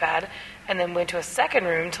this keypad, and then went to a second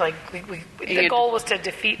room to like. The goal was to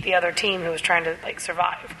defeat the other team who was trying to like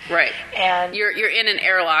survive. Right. And you're in an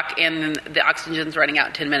airlock, and the oxygen's running out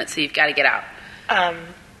in 10 minutes, so you've got to get out.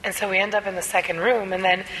 And so we end up in the second room, and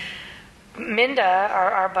then Minda,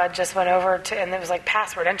 our bud, just went over to, and it was like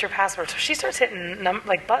enter password. So she starts hitting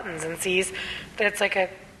like buttons and sees that it's like a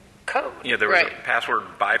code. Yeah, there was a password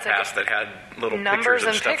bypass that had little numbers pictures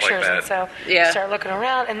and stuff like that. And so we start looking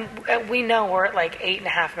around, and we know we're at like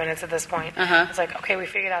 8.5 minutes at this point. It's like, okay, we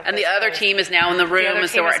figured out. And the other team is now in the room, and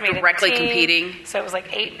so we're directly competing. So it was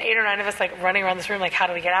like eight or nine of us like running around this room, like, how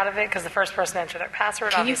do we get out of it? Because the first person to enter their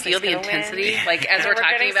password. Can you feel the intensity? Like, as we're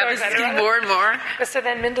talking about this, more and more. So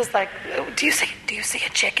then Minda's like, do you see a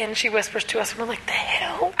chicken? She whispers to us, and we're like, the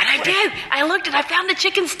hell? And I did. I looked, and I found the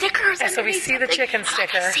chicken stickers. And so we see the chicken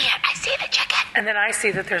sticker. I see the chicken. And then I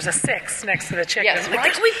see that there's a 6 next to the chicken. Yes, we're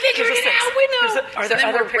like, we figured it out. We know. So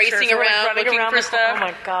then we're racing around looking for stuff. Oh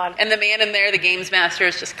my god! And the man in there, the games master,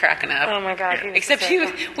 is just cracking up. Oh my god! Except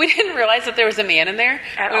we didn't realize that there was a man in there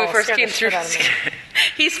when we first came through.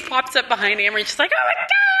 He pops up behind Amrie, just like, oh my god!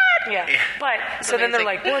 Yeah. But so then they're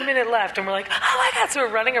like 1 minute left, and we're like, oh my god! So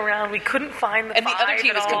we're running around. We couldn't find the 5 the other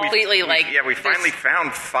team was completely we finally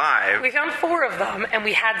found 5. We found 4 of them, and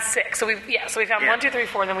we had 6. So we found 1, 2, 3,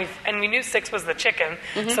 4. And then we knew 6 was the chicken.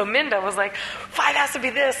 So Minda was like, 5 has to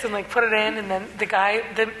be this, and like put it in. And then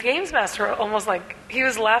the games master, almost like he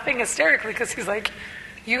was laughing hysterically because he's like,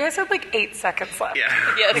 you guys had like 8 seconds left.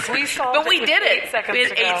 Yeah. Yes. Like, we solved but we did it. 8 seconds we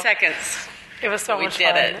had ago. 8 seconds. It was so much fun.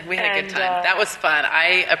 We did it. We had a good time. That was fun.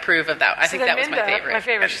 I approve of that. I think that was Minda, my favorite. My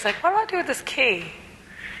favorite. She's like, what do I do with this key?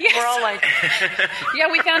 Yes. We're all like,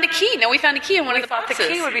 yeah, we found a key. No, we found a key in one of the boxes. The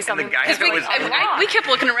key would be something. Because we kept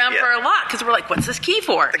looking around for a lock because we're like, what's this key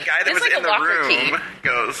for? The guy that was in the room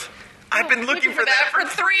goes, I've been looking for that for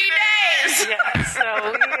 3 days. Yeah,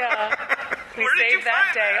 so we saved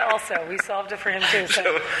that day also. We solved it for him too. So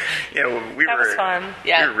that was fun.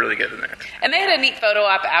 Yeah. We were really good in there. And they had a neat photo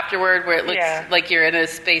op afterward where it looks like you're in a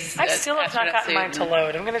space. I still have not gotten mine to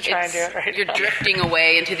load. I'm going to try and do it right now. You're drifting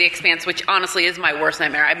away into the expanse, which honestly is my worst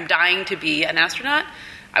nightmare. I'm dying to be an astronaut.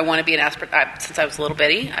 I want to be an astronaut since I was a little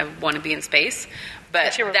Betty. I want to be in space.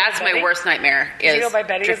 But that's my worst nightmare. Did you go by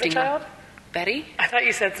Betty as a child? Betty? I thought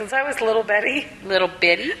you said since I was little Betty. Little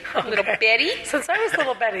Betty? Okay. Little Betty? Since I was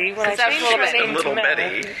little Betty, when I changed my name to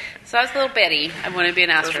Betty. So I was little Betty. I wanted to be an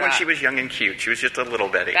astronaut. That was when she was young and cute. She was just a little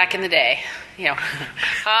Betty. Back in the day.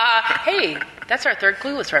 Hey, that's our third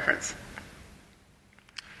Clueless reference.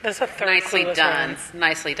 That's a third Nicely Clueless done. reference.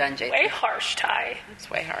 Nicely done, Jason. Way harsh, Ty. It's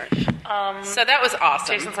way harsh. So that was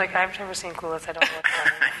awesome. Jason's like, I've never seen Clueless. I don't know what's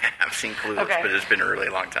going on. I've seen Clueless, Okay. but it's been a really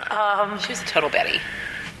long time. She was a total Betty.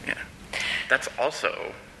 Yeah. That's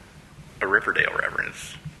also a Riverdale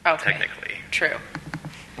reference, Okay. technically. True.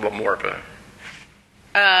 Well, more of a...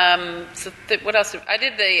 What else? I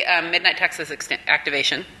did the Midnight Texas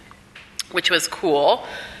activation, which was cool.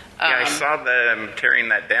 Yeah, I saw them tearing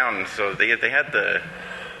that down. So they had the...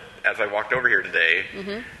 As I walked over here today,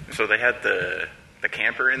 so they had the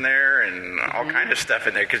camper in there and all kind of stuff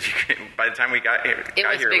in there, because by the time we got here, It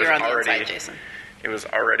was bigger on the inside, Jason. It was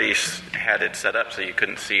already had it set up so you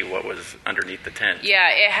couldn't see what was underneath the tent. Yeah,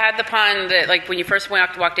 it had the pawn that, like, when you first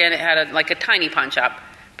walked in, it had a tiny pawn shop,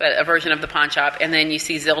 but a version of the pawn shop, and then you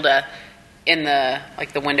see Zilda in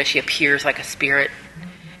the window. She appears like a spirit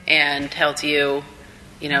and tells you,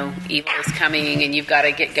 evil is coming and you've got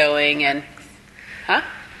to get going, and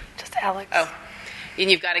Just Alex. Oh. And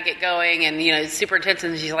you've got to get going, and, it's super intense,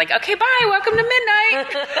 and she's like, okay, bye, welcome to midnight.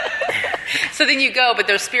 So then you go, but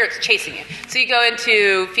there's spirits chasing you. So you go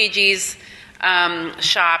into Fiji's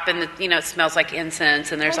shop, and, it smells like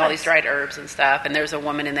incense, and there's all these dried herbs and stuff, and there's a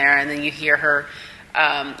woman in there, and then you hear her,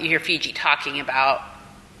 you hear Fiji talking about,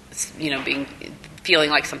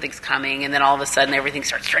 feeling like something's coming, and then all of a sudden everything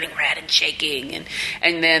starts turning red and shaking,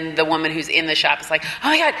 and then the woman who's in the shop is like, oh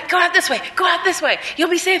my God, go out this way, you'll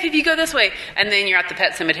be safe if you go this way, and then you're at the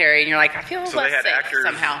pet cemetery and you're like, I feel less safe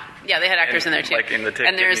somehow. Yeah, they had actors in there too. Like in the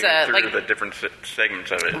and there's the different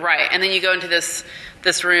segments of it. Right, and then you go into this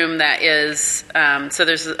room that is, so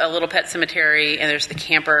there's a little pet cemetery, and there's the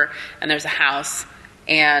camper, and there's a house,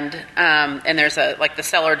 and there's the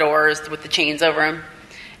cellar doors with the chains over them,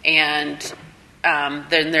 and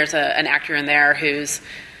then there's an actor in there who's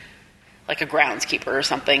like a groundskeeper or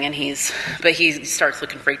something, and he starts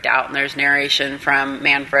looking freaked out, and there's narration from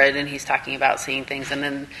Manfred, and he's talking about seeing things, and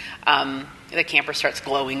then the camper starts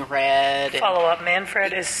glowing red. Follow up,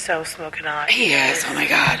 Manfred is so smoking hot. He is, oh my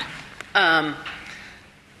God.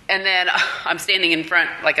 And then I'm standing in front,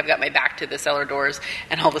 like I've got my back to the cellar doors,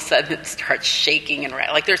 and all of a sudden it starts shaking and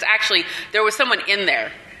rattling. Like there was someone in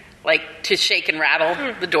there, like to shake and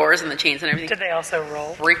rattle the doors and the chains and everything. Did they also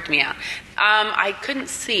roll? Freaked me out. I couldn't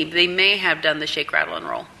see. They may have done the shake, rattle, and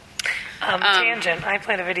roll. Tangent. I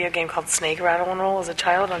played a video game called Snake Rattle and Roll as a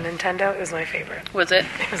child on Nintendo. It was my favorite. Was it?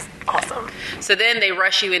 It was awesome. So then they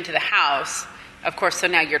rush you into the house. Of course, so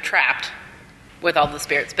now you're trapped with all the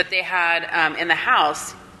spirits. But they had, in the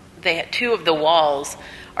house, they had 2 of the walls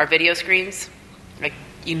are video screens, like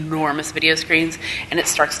enormous video screens, and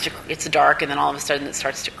it's dark, and then all of a sudden it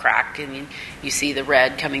starts to crack, and you see the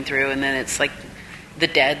red coming through, and then it's like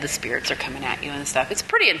the spirits are coming at you and stuff. It's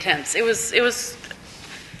pretty intense.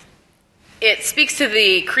 It speaks to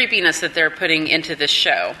the creepiness that they're putting into this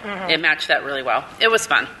show. It matched that really well. It was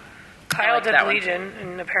fun. Kyle did Legion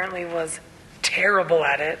and apparently was terrible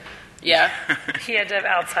at it. Yeah. He had to have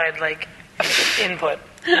outside input.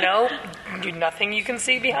 No, nothing you can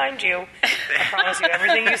see behind you. I promise you,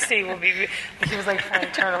 everything you see will be. He was trying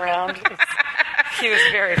to turn around. He was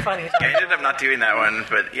very funny. I ended up not doing that one,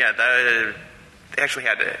 but yeah, they actually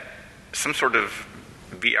had some sort of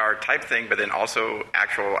VR type thing, but then also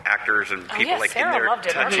actual actors and people in there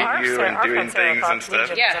touching you and doing things and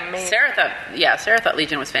stuff. Yeah, Sarah thought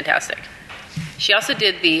Legion was fantastic. She also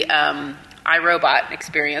did the iRobot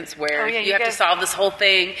experience where you have to solve this whole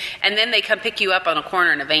thing, and then they come pick you up on a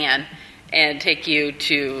corner in a van and take you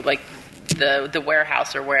to the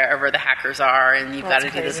warehouse or wherever the hackers are, and you've got to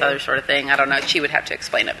do this other sort of thing. I don't know. She would have to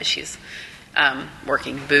explain it, but she's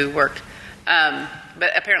working. Boo worked.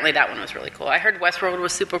 But apparently that one was really cool. I heard Westworld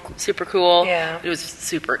was super cool. Yeah. It was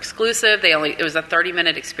super exclusive. It was a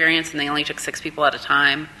 30-minute experience, and they only took 6 people at a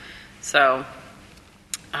time. So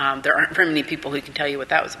there aren't very many people who can tell you what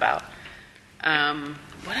that was about.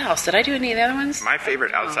 What else? Did I do any of the other ones? My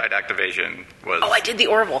favorite outside activation was... I did the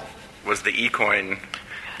Orville. Was the e-coin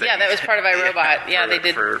thing. Yeah, that was part of iRobot. They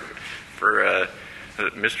did. For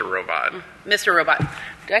Mr. Robot. Mr. Robot.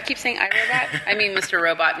 Did I keep saying iRobot? I mean Mr.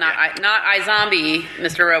 Robot, not iZombie,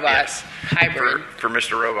 Mr. Robot. Yes. Hybrid. For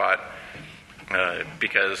Mr. Robot,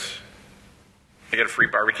 because I get a free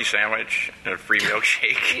barbecue sandwich and a free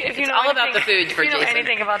milkshake. If all about the food for Jason. If you know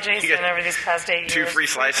anything about Jason over these past 8 years. 2 free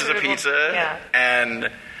slices of pizza and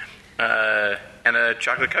a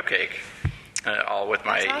chocolate cupcake, all with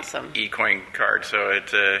my e-coin card. So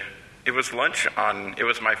it was lunch it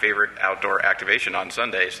was my favorite outdoor activation on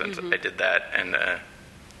Sunday since I did that, and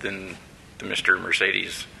then the Mr.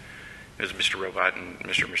 Mercedes. It was Mr. Robot and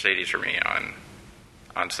Mr. Mercedes for me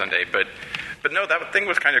on Sunday. But But no, that thing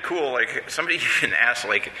was kind of cool. Like, somebody even asked,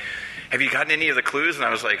 like, have you gotten any of the clues? And I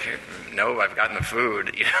was like, no, I've gotten the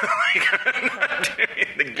food. You know, like, I'm not doing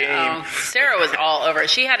the game. Sarah was all over it.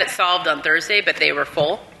 She had it solved on Thursday, but they were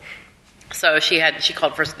full. So she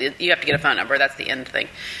called first. You have to get a phone number. That's the end thing.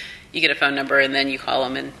 You get a phone number, and then you call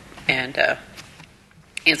them and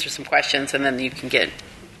answer some questions, and then you can get.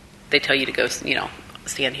 They tell you to go,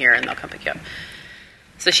 stand here, and they'll come pick you up.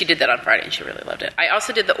 So she did that on Friday, and she really loved it. I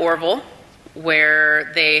also did the Orville,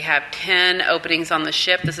 where they have 10 openings on the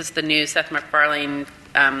ship. This is the new Seth MacFarlane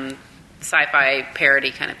sci-fi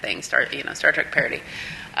parody kind of thing, Star Trek parody.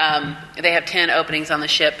 They have 10 openings on the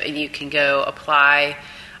ship, and you can go apply.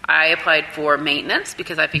 I applied for maintenance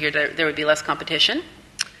because I figured there would be less competition.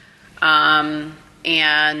 And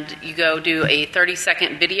you go do a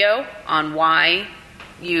 30-second video on why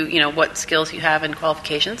what skills you have and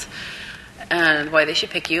qualifications and why they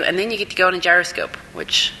should pick you. And then you get to go on a gyroscope,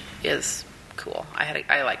 which is cool.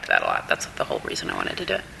 I liked that a lot. That's the whole reason I wanted to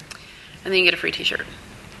do it. And then you get a free t-shirt.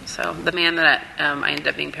 So the man that I ended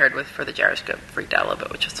up being paired with for the gyroscope freaked out a little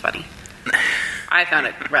bit, which was funny. I found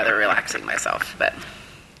it rather relaxing myself, but...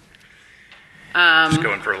 Just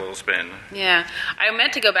going for a little spin. Yeah. I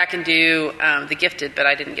meant to go back and do The Gifted, but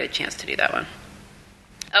I didn't get a chance to do that one.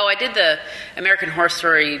 Oh, I did the American Horror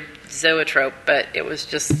Story Zoetrope, but it was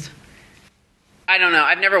just... I don't know.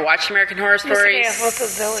 I've never watched American Horror Story. What's a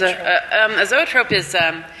zoetrope? A zoetrope is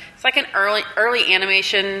it's like an early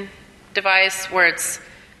animation device where it's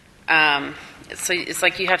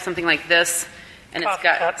like you have something like this, and Coffee it's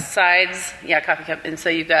got cup. Sides. Yeah, coffee cup. And so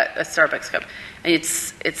you've got a Starbucks cup, and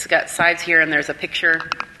it's got sides here, and there's a picture,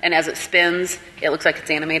 and as it spins, it looks like it's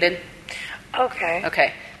animated. Okay.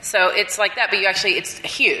 Okay. So it's like that, but it's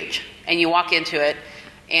huge, and you walk into it,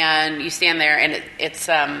 and you stand there, and it's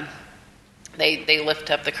they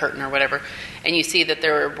lift up the curtain or whatever, and you see that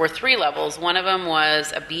there were 3 levels. One of them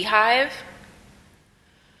was a beehive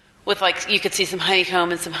with, like, you could see some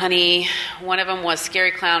honeycomb and some honey. One of them was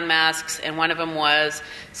scary clown masks, and one of them was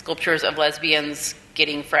sculptures of lesbians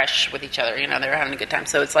getting fresh with each other. They were having a good time.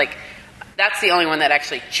 So it's like, that's the only one that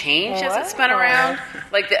actually changed as it spun around.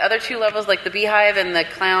 Like the other 2 levels, like the beehive and the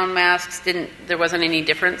clown masks, there wasn't any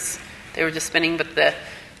difference. They were just spinning, but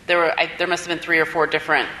there must have been 3 or 4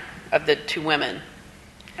 different of the 2 women.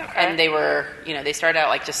 Okay. And they were, they started out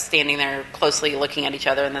like just standing there closely looking at each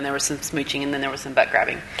other, and then there was some smooching, and then there was some butt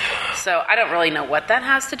grabbing. So I don't really know what that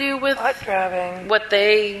has to do with Butt grabbing. what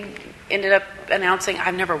they ended up announcing.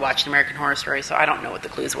 I've never watched American Horror Story, so I don't know what the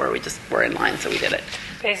clues were. We just were in line, so we did it.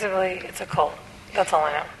 Basically, it's a cult. That's all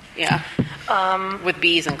I know. Yeah. With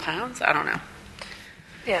bees and clowns? I don't know.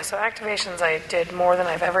 Yeah, so activations I did more than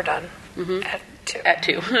I've ever done. Mm-hmm. At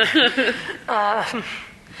 2.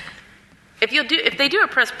 If they do a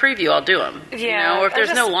press preview, I'll do them. Yeah, or if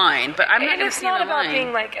there's no line, but I'm not going to see the line. It's not about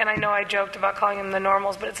being like, and I know I joked about calling them the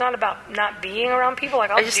normals, but it's not about not being around people.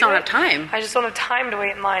 Like, I just don't have time. I just don't have time to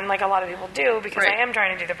wait in line like a lot of people do because I am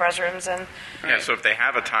trying to do the press rooms and. Yeah, so if they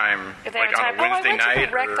have a time, If they like have on time. a Wednesday I went night to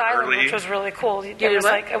the Wrecked or Island, early, which was really cool. There did was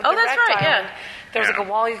what? like the Oh, that's Wrecked right, Island. yeah. There was like a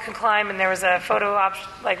wall you could climb, and there was a photo op,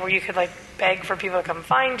 like where you could like beg for people to come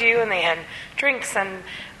find you, and they had drinks and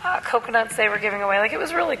coconuts they were giving away. Like, it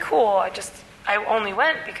was really cool. I only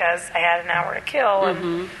went because I had an hour to kill,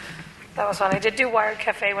 and that was fun. I did do Wired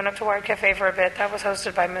Cafe. Went up to Wired Cafe for a bit. That was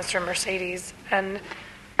hosted by Mr. Mercedes, and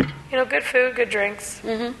good food, good drinks,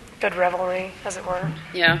 good revelry, as it were.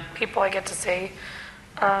 Yeah. People I get to see.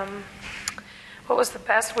 What was the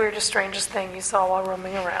best, weirdest, strangest thing you saw while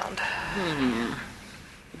roaming around?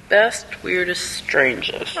 Best, weirdest,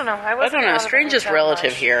 strangest. I don't know. I don't know. Strange is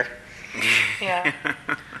relative here. Yeah.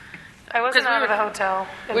 I wasn't out of the hotel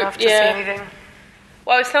enough to see yeah. anything.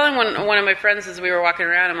 Well, I was telling one of my friends as we were walking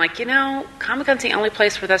around, I'm like, Comic-Con's the only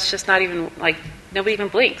place where that's just not even, like, nobody even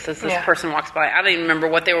blinks as this person walks by. I don't even remember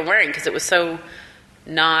what they were wearing because it was so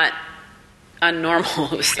not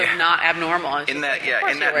unnormal. It was so not abnormal. In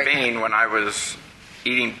that vein, when I was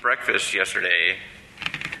eating breakfast yesterday,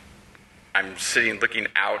 I'm sitting looking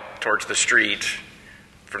out towards the street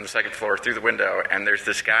from the second floor through the window, and there's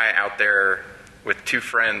this guy out there with 2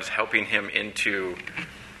 friends helping him into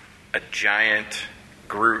a giant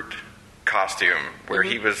Groot costume where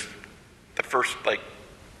he was, the first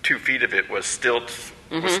 2 feet of it was stilts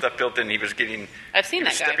with stuff built in. He was I've seen that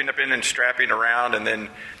guy. Stepping up in and strapping around, and then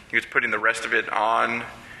he was putting the rest of it on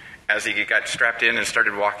as he got strapped in and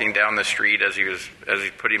started walking down the street as he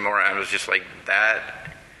put him more. I was just like,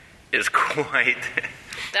 that is quite.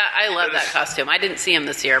 I love that costume. I didn't see him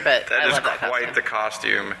this year, but I love that costume. That is quite the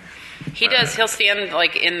costume. He does. He'll stand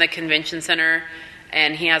in the convention center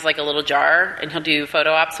and he has like a little jar, and he'll do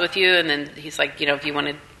photo ops with you, and then he's like, if you want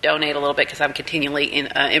to donate a little bit, because I'm continually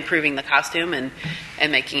improving the costume and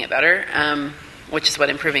making it better, which is what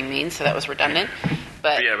improving means, so that was redundant.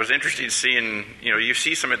 But yeah, it was interesting seeing, you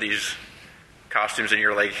see some of these costumes and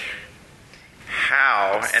you're like,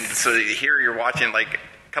 how? And so here you're watching like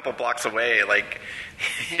a couple blocks away, like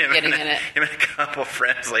him and a couple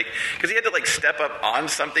friends, like, because he had to like step up on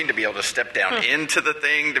something to be able to step down into the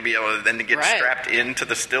thing, to be able to then to get strapped into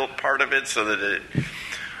the stilt part of it, so that it,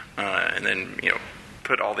 and then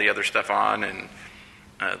put all the other stuff on, and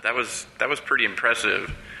that was pretty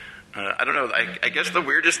impressive. I don't know. I guess the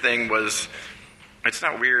weirdest thing was, it's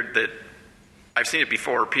not weird that I've seen it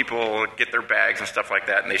before. People get their bags and stuff like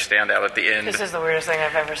that, and they stand out at the end. This is the weirdest thing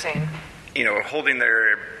I've ever seen. Holding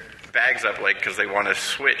their bags up, like, because they want to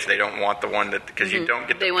switch. They don't want the one that, because you don't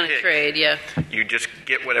get the They want to trade, yeah. You just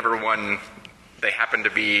get whatever one they happen to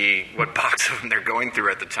be, what box of them they're going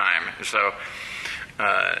through at the time. So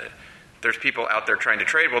there's people out there trying to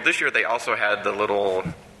trade. Well, this year they also had the little,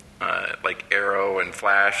 like, Arrow and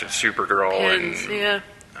Flash and Supergirl Pins,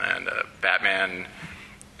 and Batman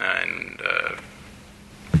and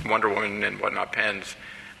Wonder Woman and whatnot pens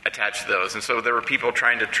attached to those. And so there were people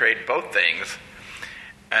trying to trade both things.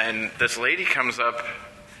 And this lady comes up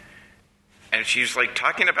and she's like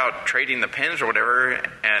talking about trading the pins or whatever,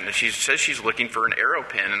 and she says she's looking for an Arrow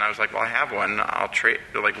pin. And I was like, well, I have one. I'll trade.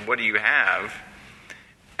 They're like, what do you have?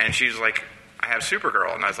 And she's like, I have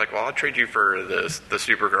Supergirl. And I was like, well, I'll trade you for the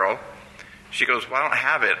Supergirl. She goes, well, I don't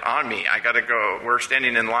have it on me. I got to go. We're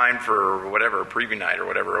standing in line for whatever, preview night or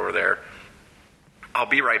whatever over there. I'll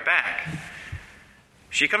be right back.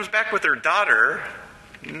 She comes back with her daughter,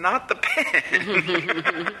 not the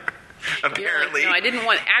pen. Apparently. Like, no, I didn't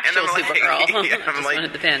want actual Supergirl. Yeah, I just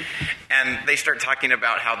wanted the pen. And they start talking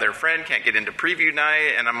about how their friend can't get into preview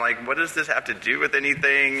night. And I'm like, what does this have to do with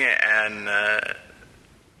anything? And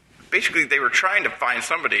basically, they were trying to find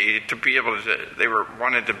somebody to be able to. They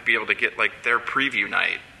wanted to be able to get like their preview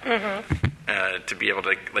night, to be able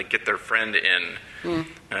to like get their friend in,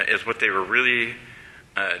 is what they were really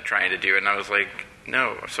trying to do. And I was like,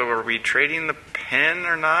 no. So are we trading the pen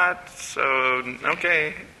or not? So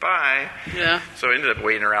okay, bye. Yeah. So I ended up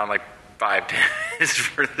waiting around like 5 minutes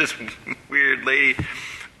for this weird lady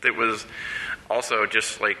that was also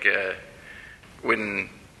just like when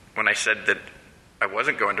I said that I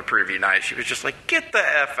wasn't going to preview night, she was just like, get the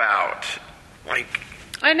F out. Like,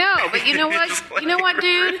 I know, but you know what? like, you know what,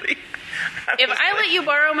 dude? really? If I let you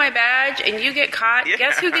borrow my badge and you get caught,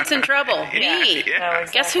 guess who gets in trouble? Me. Yeah. No,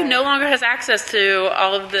 exactly. Guess who no longer has access to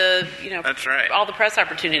all of the, That's right. all the press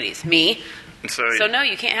opportunities? Me. And so no,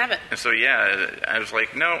 you can't have it. And so, yeah, I was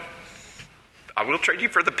like, no, I will trade you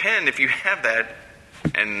for the pen if you have that.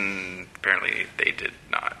 And apparently they did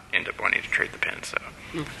not end up wanting to trade the pen. So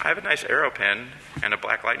I have a nice Arrow pen and a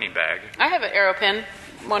Black Lightning bag. I have an Arrow pen.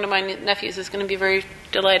 One of my nephews is going to be very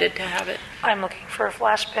delighted to have it. I'm looking for a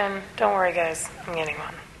flash pin. Don't worry, guys. I'm getting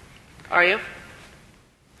one. Are you?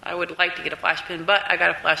 I would like to get a Flash pin, but I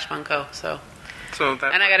got a Flash Funko, so. And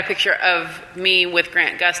I got a picture of me with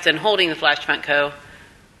Grant Gustin holding the Flash Funko,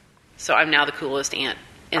 so I'm now the coolest aunt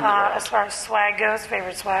in the world. As far as swag goes,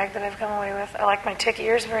 favorite swag that I've come away with, I like my tick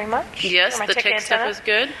ears very much. Yes, my the tick stuff is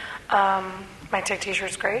good. My tick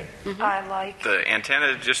t-shirt's great. I like the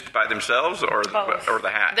antenna just by themselves or the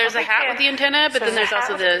hat? There's a hat with the antenna, but then there's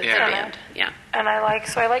also the headband. Yeah. And I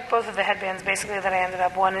like both of the headbands basically that I ended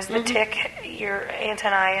up. One is the tick ear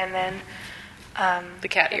antennae, and then the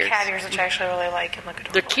cat ears. The cat ears, which I actually really like and look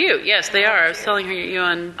adorable. They're cute. Yes, they are. I was telling you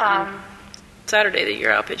on Saturday that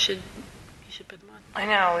your outfit you should put them on. I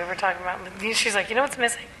know. We were talking about. She's like, you know what's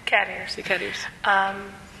missing? Cat ears. The cat ears.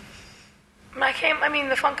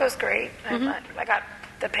 The Funko's great. I got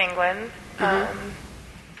the penguin. I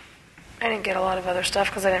didn't get a lot of other stuff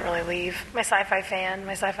because I didn't really leave. My sci-fi fan,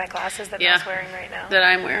 my sci-fi glasses that Matt's wearing right now. That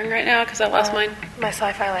I'm wearing right now because I lost mine. My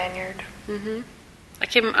sci-fi lanyard.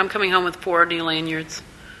 I'm coming home with 4 new lanyards.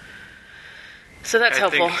 So that's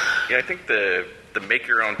helpful. I think the make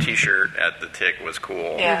your own T-shirt at the Tick was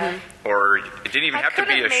cool. Yeah. Or it didn't even have to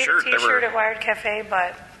be a shirt. I could have made a T-shirt at Wired Cafe,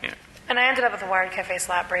 but... Yeah. And I ended up with a Wired Cafe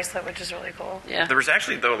slap bracelet, which is really cool. Yeah. There was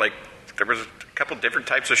actually, though, there was a couple different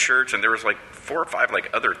types of shirts, and there was 4 or 5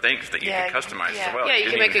 other things that you could customize as well. Yeah, you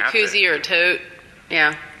can make a koozie or a tote.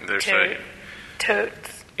 Yeah. There's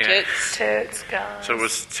totes. Yeah. Totes, guys. So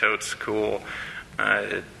was totes cool.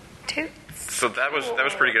 Totes. So that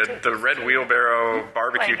was pretty good. The red wheelbarrow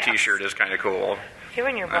barbecue T-shirt is kind of cool. You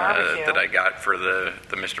and your barbecue. That I got for the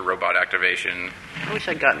Mr. Robot activation. I wish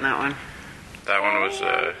I'd gotten that one. That one was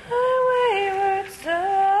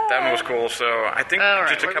that one was cool. So I think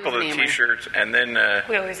just a couple of the T-shirts, and then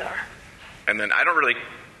we always are. And then I don't really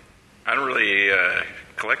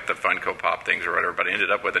collect the Funko Pop things or whatever, but I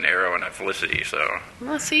ended up with an Arrow and a Felicity. So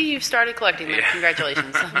well, see, you've started collecting them. Yeah.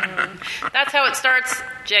 Congratulations. That's how it starts,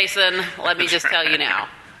 Jason. Let me just tell you now.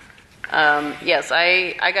 Yes,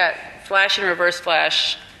 I got Flash and Reverse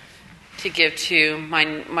Flash to give to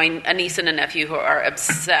a niece and a nephew who are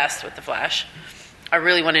obsessed with the Flash. I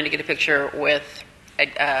really wanted to get a picture with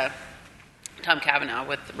Tom Cavanaugh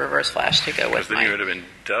with Reverse Flash to go with. Because then you would have been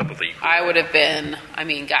doubly cool. I would have been. I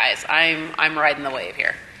mean, guys, I'm riding the wave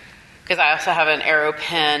here because I also have an Arrow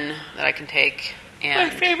pen that I can take.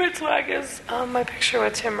 And my favorite swag is my picture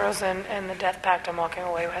with Tim Rosen and the Death Pact I'm walking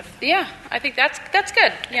away with. Yeah, I think that's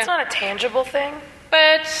good. Yeah. It's not a tangible thing,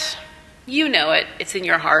 but you know it. It's in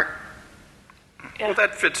your heart. Yeah. Well,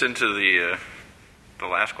 that fits into the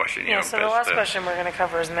last question. Yeah, so the last question we're going to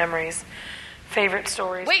cover is memories. Favorite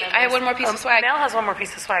stories. Wait, memories. I have one more piece of swag. Mel has one more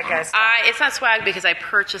piece of swag, guys. It's not swag because I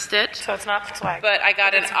purchased it. So it's not swag. But I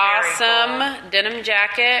got an awesome denim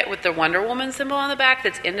jacket with the Wonder Woman symbol on the back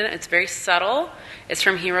that's in it. It's very subtle. It's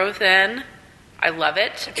from Hero Within. I love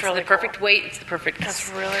it. It's really the perfect cool. weight. It's the perfect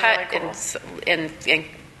really, cut really cool. and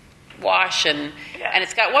wash. And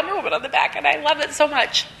it's got Wonder Woman on the back, and I love it so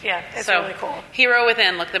much. Yeah, it's really cool. Hero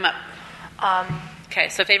Within. Look them up. Okay,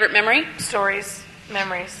 so favorite memory? Stories,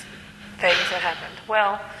 memories, things that happened.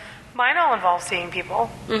 Well, mine all involve seeing people,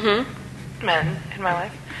 men in my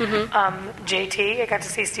life. JT, I got to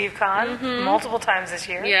see Steve Kahn multiple times this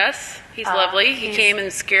year. Yes, he's lovely. He came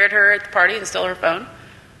and scared her at the party and stole her phone.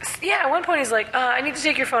 Yeah, at one point he's like, I need to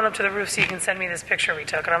take your phone up to the roof so you can send me this picture we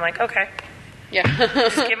took. And I'm like, okay. Yeah.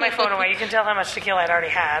 Just give my phone away. You can tell how much tequila I'd already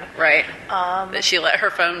had. Right. That she let her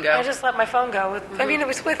phone go. I just let my phone go. I mean, it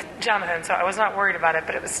was with Jonathan, so I was not worried about it,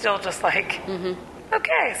 but it was still just like,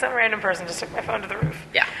 okay, some random person just took my phone to the roof.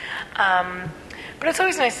 Yeah. But it's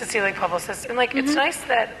always nice to see, like, publicists. And, like, it's nice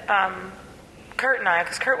that Kurt and I,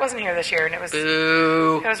 because Kurt wasn't here this year, and it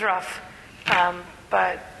was rough.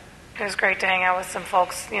 But it was great to hang out with some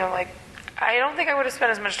folks, you know, like, I don't think I would have spent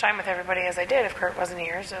as much time with everybody as I did if Kurt wasn't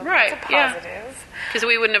here, so that's a positive. Because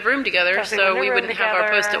we wouldn't have roomed together, so we wouldn't have our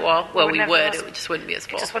post-it wall. Well, we would. It just wouldn't be as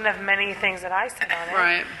full. Just wouldn't have many things that I said on it.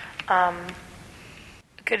 Right.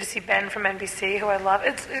 Good to see Ben from NBC, who I love.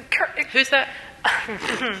 Who's that?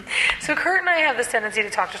 So Kurt and I have this tendency to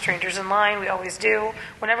talk to strangers in line. We always do.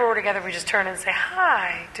 Whenever we're together, we just turn and say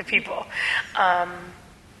hi to people.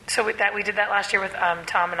 So we did that last year with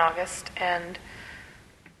Tom in August, and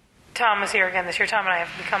Tom was here again this year. Tom and I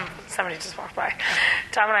have become, somebody just walked by.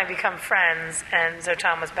 Tom and I have become friends, and so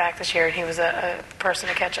Tom was back this year, and he was a person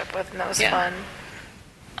to catch up with, and that was fun.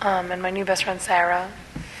 And my new best friend, Sarah.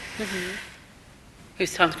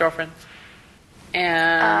 Who's Tom's girlfriend.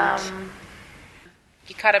 And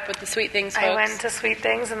you caught up with the Sweet Things folks? I went to Sweet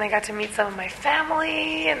Things, and they got to meet some of my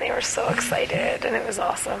family, and they were so excited, and it was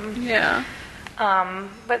awesome. Yeah.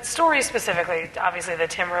 But stories specifically, obviously the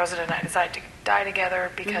Tim Rosen and I decided to die together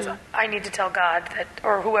because I need to tell God that,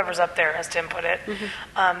 or whoever's up there, as Tim put it,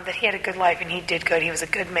 that he had a good life and he did good. He was a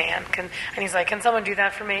good man. And he's like, can someone do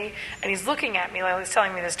that for me? And he's looking at me like he's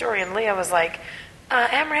telling me the story. And Leah was like,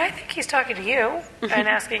 Amrie, I think he's talking to you and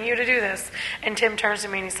asking you to do this. And Tim turns to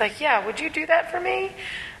me and he's like, yeah, would you do that for me?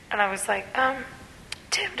 And I was like,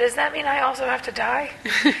 Tim, does that mean I also have to die?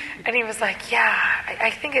 And he was like, yeah, I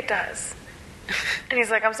think it does. And he's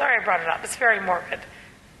like, I'm sorry I brought it up. It's very morbid.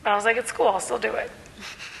 But I was like, it's cool. I'll still do it.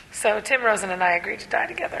 So Tim Rosen and I agreed to die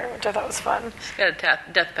together, which I thought was fun. Got a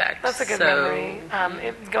death pact. That's a good memory.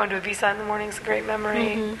 Going to Ibiza in the morning is a great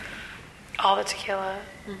memory. All the tequila.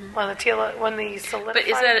 When the solidified.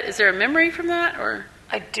 But is there a memory from that, or?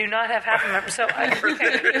 I do not have half a memory. So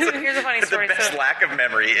here's a funny story. The best lack of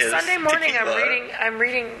memory is Sunday morning. Tequila. I'm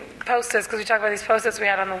reading post-its because we talk about these post-its we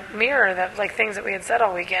had on the mirror that like things that we had said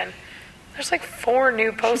all weekend. There's like 4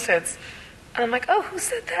 new post-its. And I'm like, oh, who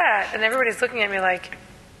said that? And everybody's looking at me like,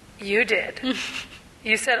 you did.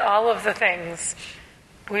 You said all of the things.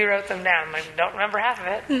 We wrote them down. I'm like, don't remember half of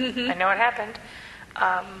it. I know it happened.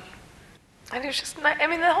 And it was just, I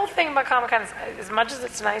mean, the whole thing about Comic-Con is, as much as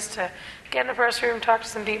it's nice to get in a press room, talk to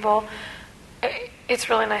some people, it's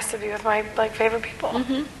really nice to be with my favorite people.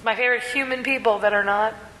 My favorite human people that are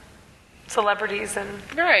not celebrities. And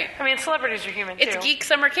right. I mean, celebrities are human too. It's Geek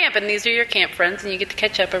Summer Camp, and these are your camp friends, and you get to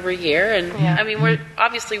catch up every year. And I mean,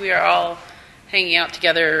 we are all hanging out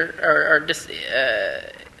together, or just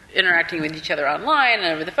interacting with each other online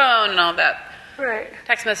and over the phone and all that. Right.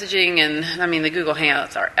 Text messaging, and I mean, the Google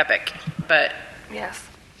Hangouts are epic. But yes,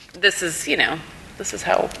 this is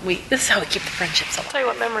how we keep the friendships alive. I'll tell you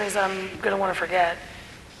what memories I'm going to want to forget.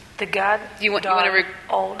 The god You wanna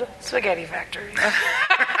old spaghetti factory.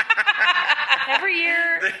 Every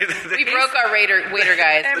year, We broke our waiter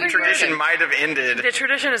guys. the tradition might have ended. the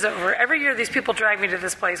tradition is over. Every year, these people drag me to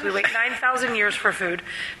this place. We wait 9,000 years for food.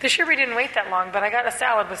 This year, we didn't wait that long, but I got a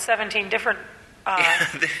salad with 17 different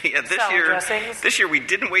salad dressings. This year we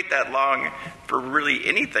didn't wait that long for really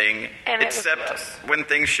anything, And it was except gross. when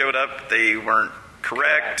things showed up, they weren't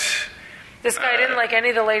correct. This guy didn't like any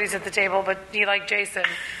of the ladies at the table, but he liked Jason,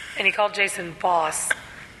 and he called Jason boss.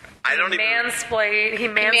 I don't even He mansplained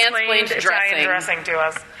Italian dressing. dressing to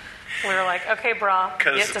us. We were like, okay, brah,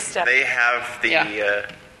 get to because step. they have the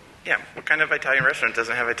Yeah. what kind of Italian restaurant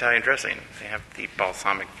doesn't have Italian dressing? They have the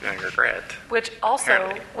balsamic vinaigrette. Which also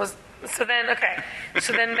Apparently. was... So then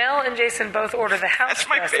Mel and Jason both order the house That's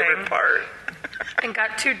my dressing favorite part. and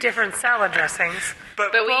got 2 different salad dressings.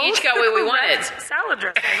 But we Both each got what we wanted. correct salad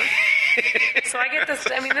dressing. So I get this.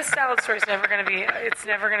 I mean, this salad story is never going to be. It's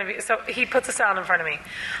never going to be. So he puts a salad in front of me.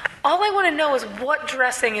 All I want to know is what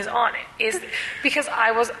dressing is on it. Is because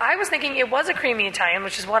I was thinking it was a creamy Italian,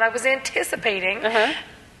 which is what I was anticipating.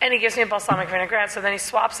 And he gives me a balsamic vinaigrette, so then he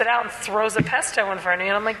swaps it out and throws a pesto in front of me.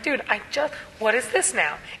 And I'm like, dude, what is this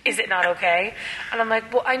now? Is it not okay? And I'm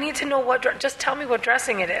like, well, I need to know just tell me what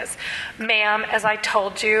dressing it is. Ma'am, as I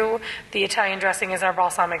told you, the Italian dressing is our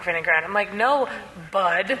balsamic vinaigrette. I'm like, no,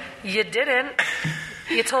 bud, you didn't.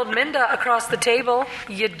 You told Minda across the table,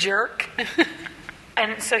 you jerk.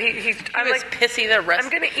 And so he He I'm was like, pissy the rest. I'm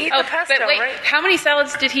going to eat the pesto, but wait, right? how many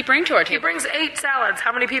salads did he bring to our He table? brings 8 salads.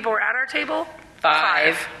 How many people were at our table?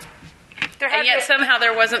 5. There had And yet to- somehow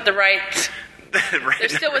there wasn't the right. Right. There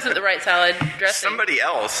still wasn't the right salad dressing. Somebody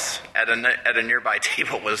else at a nearby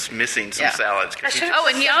table was missing some Yeah. salads. 'cause I he should've- Oh,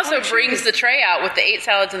 and he also Blue brings cheese. the tray out with the 8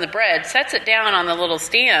 salads and the bread, sets it down on the little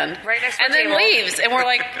stand, Right next to and the then table. leaves. And we're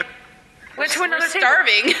like, went to another table.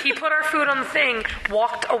 starving. He put our food on the thing,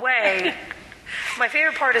 walked away. My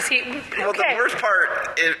favorite part is Well, the worst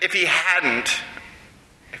part, if he hadn't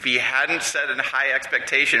set a high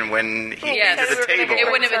expectation when he yes, came to the table, it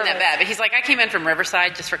wouldn't have been that service. bad. But he's like, I came in from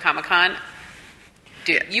Riverside just for Comic-Con.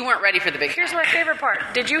 Dude, you weren't ready for the big Here's time. my favorite part.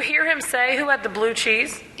 Did you hear him say who had the blue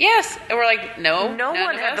cheese? Yes. And we're like, no. No none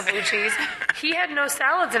one of had us. the blue cheese. He had no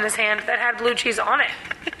salads in his hand that had blue cheese on it.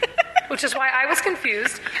 Which is why I was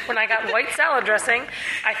confused when I got white salad dressing.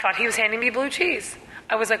 I thought he was handing me blue cheese.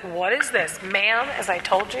 I was like, what is this? Ma'am, as I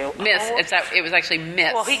told you. Miss. Oh. It was actually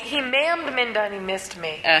Miss. Well, he ma'amed Minda and he missed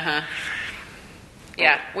me. Uh-huh.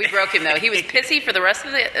 Yeah, we broke him though. He was pissy for the rest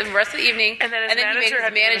of the evening, And then his he made manager his had to do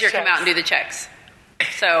the manager come out and do the checks.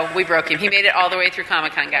 So we broke him. He made it all the way through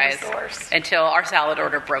Comic-Con, guys, the worst. until our salad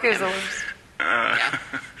order broke He was him. the worst. Yeah.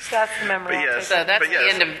 So that's the memory. But I'll yes. take. So that's But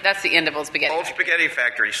yes. the end of Old Spaghetti. Old Spaghetti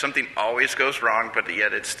Factory, something always goes wrong, but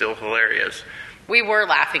yet it's still hilarious. We were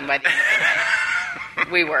laughing by the end of the night.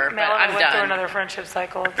 We were, but Mel and I I'm went through done. another friendship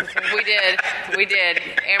cycle at the table. We did.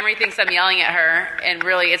 Amrie thinks I'm yelling at her, and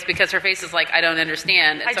really it's because her face is like, I don't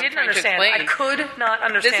understand. And I so I'm didn't trying to understand. explain. I could not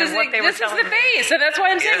understand This is what they were this is telling the me. face, and that's why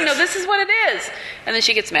I'm saying, Yes. no, this is what it is. And then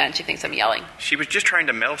she gets mad, and she thinks I'm yelling. She was just trying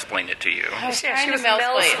to mail-splain it to you. Yeah, she Trying to was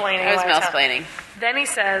mail-splain. mail-splaining I was all the time. mail-splaining. Then he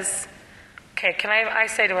says, okay, I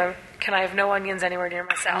say to him, can I have no onions anywhere near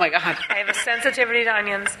my salad? Oh my God. I have a sensitivity to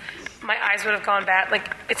onions. My eyes would have gone bad. Like,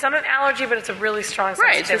 it's not an allergy, but it's a really strong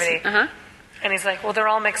Right. It's just, sensitivity. And he's like, well, they're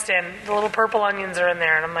all mixed in. The little purple onions are in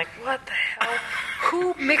there. And I'm like, what the hell?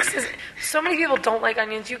 Who mixes? So many people don't like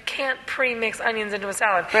onions. You can't pre-mix onions into a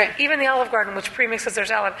salad. Right. Even the Olive Garden, which pre-mixes their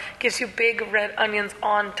salad, gives you big red onions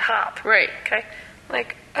on top. Right. Okay?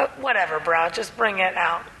 Like, whatever, bro. Just bring it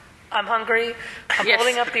out. I'm hungry. I'm Yes.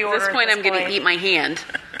 holding up the order. At this point, I'm going to eat my hand.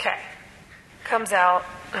 Okay. Comes out,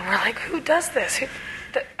 and we're like, who does this?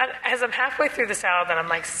 As I'm halfway through the salad, then I'm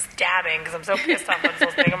like stabbing because I'm so pissed off at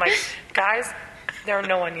this thing. I'm like, guys, there are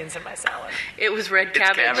no onions in my salad. It was red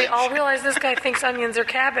cabbage. cabbage. We all realize this guy thinks onions are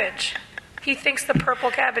cabbage. He thinks the purple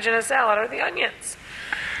cabbage in a salad are the onions.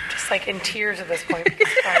 Just like in tears at this point. Because,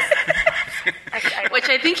 Which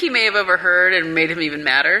I think he may have overheard and made him even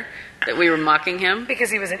madder that we were mocking him.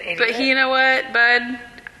 because he was an idiot. But you know what, bud?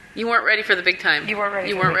 You weren't ready for the big time. You weren't ready.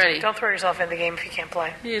 You for weren't the- ready. Don't throw yourself in the game if you can't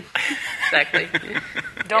play. Yeah, exactly.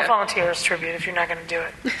 Don't Yeah. volunteer as tribute if you're not going to do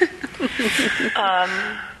it.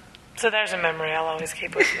 So there's a memory I'll always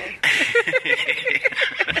keep with me.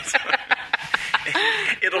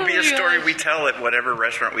 It'll be a story we tell at whatever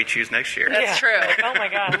restaurant we choose next year. That's true. Like, oh my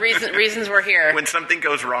God. Reasons we're here. When something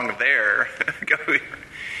goes wrong there, go.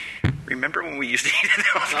 Remember when we used to eat at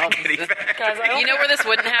the Old Spaghetti Factory? Guys, I You know where this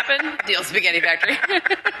wouldn't happen? The Old Spaghetti Factory.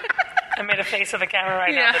 I made a face of the camera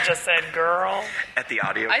right Yeah. now that just said, girl. At the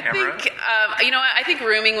audio I camera? think, you know what? I think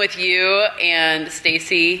rooming with you and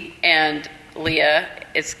Stacy and Leah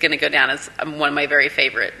it's going to go down as one of my very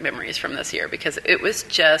favorite memories from this year because it was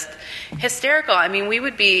just hysterical. I mean,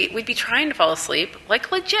 we'd be trying to fall asleep,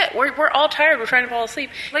 like legit. We're all tired. We're trying to fall asleep,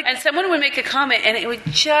 and someone would make a comment, and it would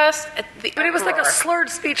just. But it was like a slurred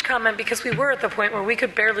speech comment because we were at the point where we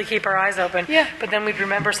could barely keep our eyes open. Yeah. But then we'd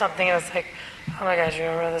remember something, and it's like, oh my gosh, you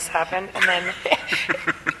remember this happened? And then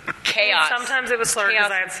chaos. Sometimes it was slurred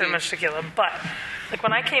because I had so much tequila, but. Like,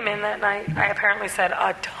 when I came in that night, I apparently said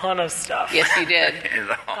a ton of stuff. Yes, you did.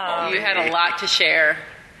 You had a lot to share.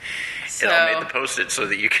 So, it all made the Post-it so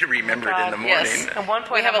that you could remember it in the morning. Yes. At one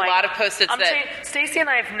point, we have a lot of Post-its that... Stacey and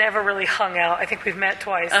I have never really hung out. I think we've met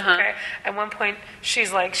twice, okay? At one point,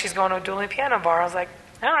 she's like, she's going to a dueling piano bar. I was like,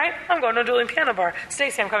 all right, I'm going to a dueling piano bar.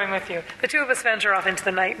 Stacey, I'm coming with you. The two of us venture off into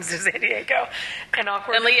the night in San Diego. And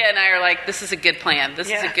Leah and I are like, this is a good plan. This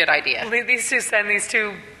is a good idea. These two send these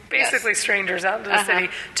two basically strangers out into the city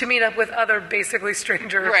to meet up with other basically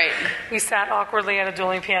strangers. Right. We sat awkwardly at a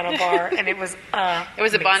dueling piano bar, and it was it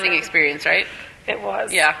was a bonding experience, right? It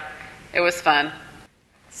was. Yeah, it was fun.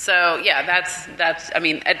 So, yeah, that's I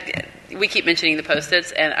mean, we keep mentioning the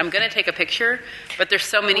Post-its, and I'm going to take a picture, but there's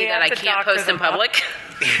so many that I can't post in public.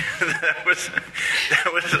 that was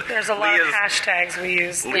There's a lot of hashtags we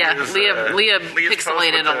use. Leah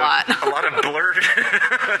pixelated a lot. A lot of blurred.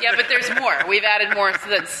 Yeah, but there's more. We've added more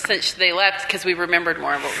since they left because we remembered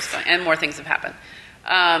more of what was going on, and more things have happened.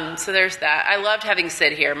 So there's that. I loved having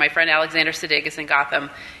Sid here. My friend Alexander Siddig is in Gotham.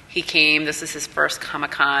 He came. This is his first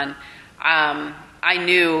Comic-Con. I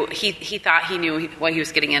knew he thought he knew what he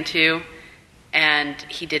was getting into, and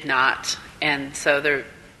he did not. And so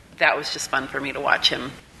that was just fun for me to watch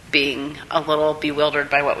him being a little bewildered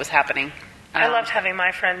by what was happening. I loved having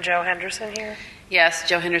my friend Joe Henderson here. Yes,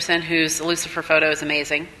 Joe Henderson, whose Lucifer photo is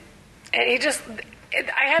amazing. And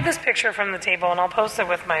I had this picture from the table, and I'll post it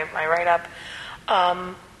with my write-up.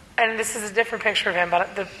 And this is a different picture of him, but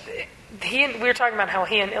we were talking about how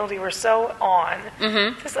he and Ildy were so on.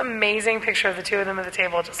 Mm-hmm. This amazing picture of the two of them at the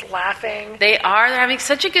table just laughing. They're having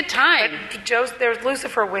such a good time. But there's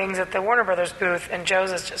Lucifer wings at the Warner Brothers booth, and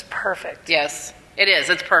Joe's is just perfect. Yes, it is.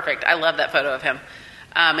 It's perfect. I love that photo of him.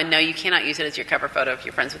 And no, you cannot use it as your cover photo if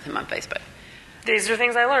you're friends with him on Facebook. These are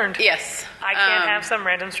things I learned. Yes. I can't have some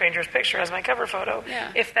random stranger's picture as my cover photo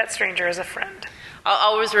if that stranger is a friend.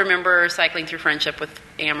 I'll always remember cycling through friendship with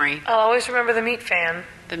Amrie. I'll always remember the meat fan.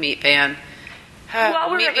 The meat fan.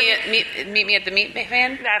 Meet me at the meat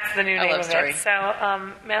fan? That's the new name of it. So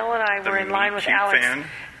Mel and I were in line with Alex. Fan?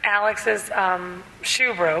 Alex's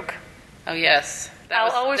shoe broke. Oh, yes.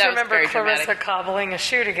 I'll always remember Clarissa cobbling a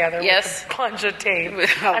shoe together with a bunch of tape.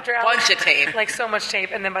 Bunch of tape. Like so much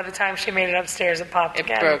tape, and then by the time she made it upstairs, it popped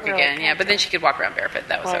again. It broke again, yeah. But then she could walk around barefoot.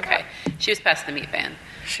 That was okay. She was past the meat fan.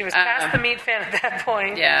 She was past the meat fan at that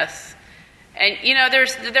point. Yes. And,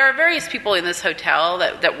 there are various people in this hotel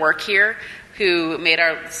that work here who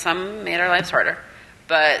some made our lives harder,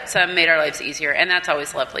 but some made our lives easier. And that's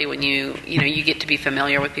always lovely when you get to be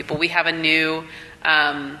familiar with people. We have a new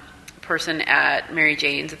person at Mary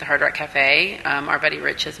Jane's at the Hard Rock Cafe. Our buddy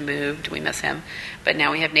Rich has moved. We miss him. But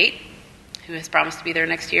now we have Nate, who has promised to be there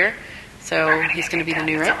next year. So he's going to be the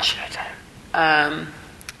new Rich.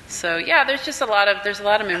 So yeah, there's just a lot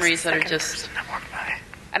of memories that are just.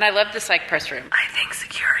 And I love the psych press room. I think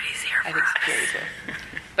security's here.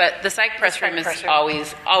 But the psych press room is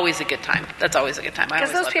always a good time. That's always a good time.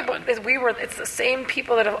 Because those people, it's the same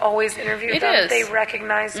people that have always interviewed them. They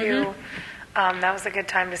recognize you. That was a good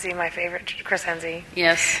time to see my favorite, Chris Henze.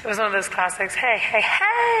 Yes. It was one of those classics, hey, to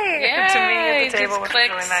me at the table, which was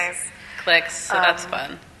really nice. Clicks, so that's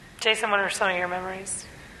fun. Jason, what are some of your memories?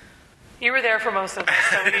 You were there for most of this,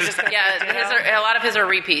 so you just a lot of his are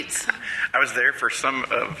repeats. I was there for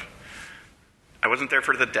I wasn't there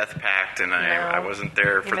for the Death Pact, and I wasn't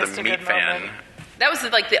there for the meat fan. That was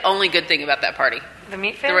like the only good thing about that party. The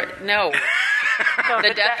meat fan? No,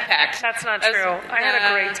 the Death Pact. That's not true. I had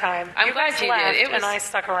a great time. I'm glad you did. And I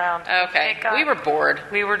stuck around. Okay, we were bored.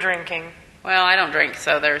 We were drinking. Well, I don't drink,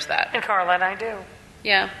 so there's that. And Carla and I do.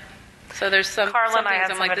 Yeah. So there's some things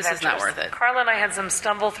I'm like, this is not worth it. Carla and I had some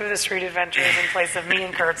stumble through the street adventures in place of me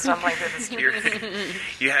and Kurt stumbling through the street.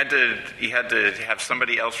 You had to have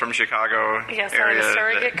somebody else from Chicago. Yes, area I had to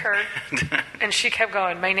surrogate Kurt, and she kept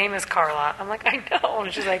going, my name is Carla. I'm like, I know.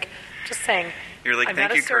 And she's like, just saying. You're like, I'm thank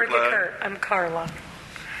not you, a surrogate Kurt. I'm Carla.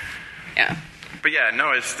 Yeah. But yeah,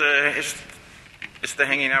 no, it's the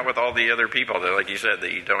hanging out with all the other people that, like you said,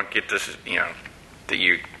 that you don't get to, that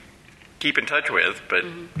you keep in touch with, but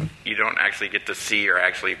you don't actually get to see or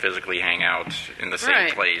actually physically hang out in the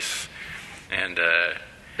same place and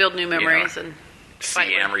build new memories and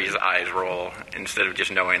see Amrie's eyes roll instead of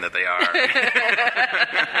just knowing that they are.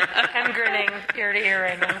 I'm grinning ear to ear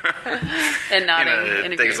right now. And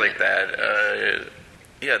nodding. Things like that.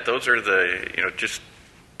 Yeah, those are just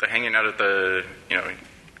the hanging out at the,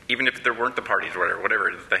 even if there weren't the parties or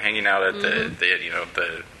whatever, the hanging out at the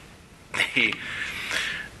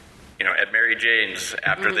at Mary Jane's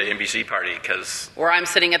after the NBC party, where I'm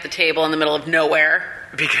sitting at the table in the middle of nowhere.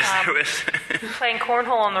 Because it was playing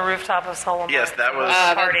cornhole on the rooftop of Solomon. Yes, that was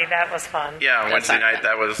party. That was fun. Yeah, Wednesday night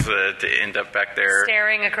that was to end up back there,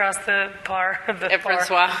 staring across the bar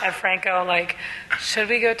at Franco. Like, should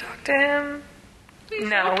we go talk to him?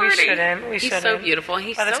 No, we shouldn't. He's so beautiful.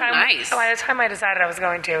 He's so nice. By the time I decided I was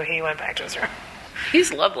going to, he went back to his room.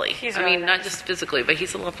 He's lovely. He's really nice. Not just physically, but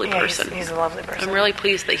he's a lovely person. He's a lovely person. I'm really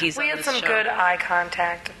pleased that he's on this show. We had some good eye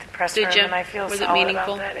contact at the press room, and I feel solid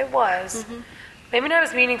meaningful? about that. It was. Mm-hmm. Maybe not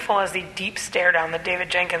as meaningful as the deep stare down that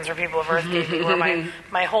David Jenkins or People of Earth gave me, where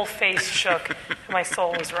my whole face shook and my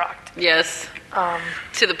soul was rocked. Yes.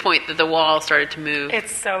 To the point that the wall started to move.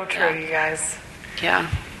 It's so true, you guys. Yeah.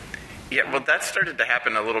 Yeah, well, that started to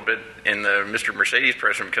happen a little bit in the Mr. Mercedes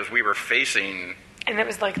press room because we were facing... And it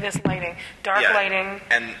was like this lighting, dark lighting.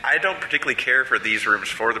 And I don't particularly care for these rooms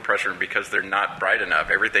for the press room because they're not bright enough.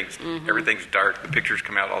 Everything's dark. The pictures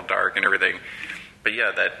come out all dark and everything. But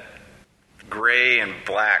yeah, that gray and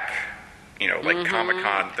black, like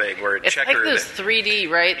Comic-Con thing where it's checkered. It's like those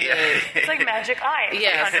 3D, right? Yeah. It's like Magic Eye.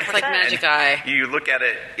 Yes, it's like Magic Eye. You look at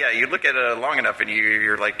it, you look at it long enough and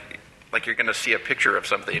you're like you're going to see a picture of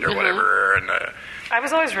something or whatever. And I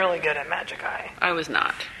was always really good at Magic Eye. I was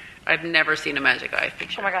not. I've never seen a Magic Eye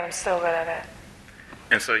picture. Oh my God, I'm so good at it.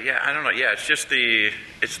 And so, I don't know. Yeah, it's just the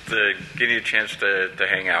getting a chance to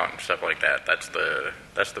hang out and stuff like that. That's the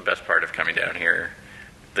best part of coming down here.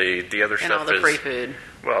 The other and stuff all the is free food.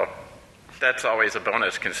 Well, that's always a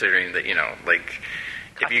bonus considering that if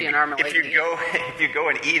you go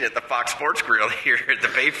and eat at the Fox Sports Grill here at the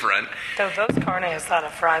Bayfront. Those carne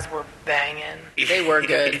asada fries were banging. They were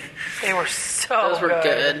good. They were so Those were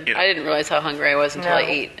good. I didn't realize how hungry I was until I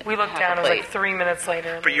ate. We looked down. It was like 3 minutes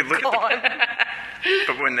later. But you look at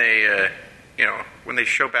but when they when they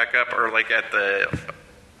show back up, or like at the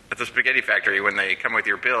spaghetti factory when they come with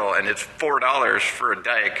your bill and it's $4 for a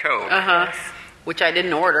Diet Coke. Which I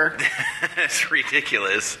didn't order. It's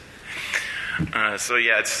ridiculous. So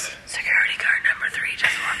it's security guard number 3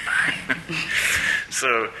 just walked by.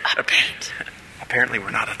 So apparently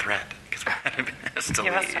we're not a threat because we haven't been asked to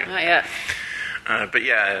leave. Not yet. But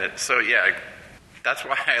that's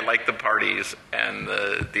why I like the parties and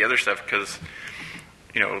the other stuff because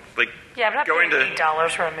I'm not paying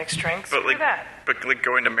 $8 for a mixed drink. But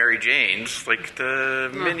going to Mary Jane's, the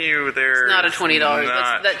menu there. It's not a $20.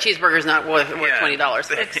 That cheeseburger's not worth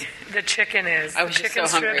 $20. The chicken is. I was the chicken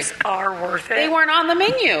just so hungry. strips are worth it. They weren't on the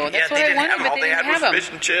menu. That's what I wanted, but they didn't have them. All they had was fish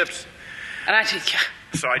and chips. And I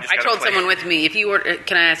told someone with me, if you order,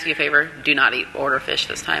 can I ask you a favor? Do not order fish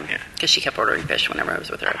this time, because she kept ordering fish whenever I was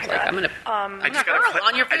with her. I was like, I'm gonna hurl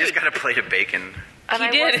on your food. I just got a plate of bacon. And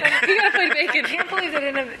he did. He got a plate of bacon. I can't believe they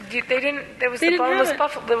didn't have. There was the boneless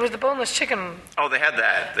buffalo. There was the boneless chicken. Oh, they had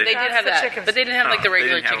that. They did have that, but they didn't have the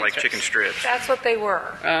regular chicken strips. Chicken strips. That's what they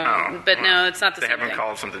were. But no, it's not the same thing. They haven't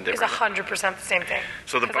called something different. It's 100% the same thing.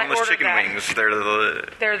 So the boneless chicken wings,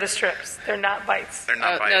 they're the strips. They're not bites. They're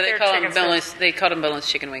not bites. No, they call them boneless. They called them boneless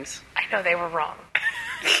chicken wings. I know they were wrong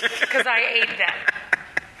because I ate them.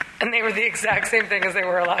 And they were the exact same thing as they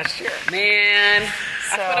were last year. Man,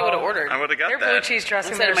 I thought I would have ordered. I would have got their that. blue cheese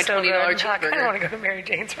dressing instead of my $20 cheeseburger. I kind of want to go to Mary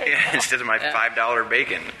Jane's right now. Instead of my $5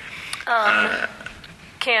 bacon.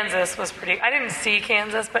 Kansas was pretty. I didn't see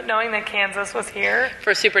Kansas, but knowing that Kansas was here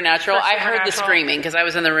for Supernatural, I heard the screaming because I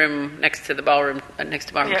was in the room next to the ballroom, next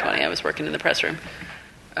to ballroom 20. I was working in the press room,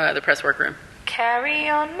 the press workroom. Carry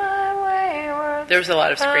on my wayward. There was a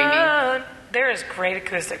lot of screaming. There is great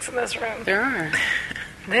acoustics in this room. There are.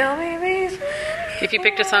 There'll be reasons. If you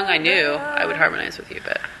picked a song I knew, I would harmonize with you,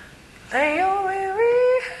 but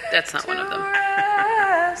that's not one of them.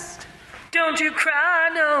 Rest. Don't you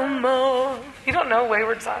cry no more. You don't know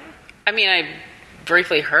Wayward Son? I mean, I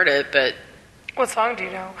briefly heard it, but... What song do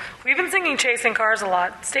you know? We've been singing Chasing Cars a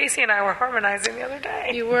lot. Stacy and I were harmonizing the other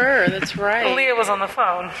day. You were, that's right. Leah was on the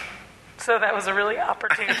phone. So that was a really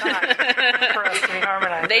opportune time for us to be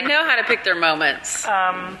harmonizing. They know how to pick their moments.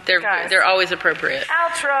 They're always appropriate.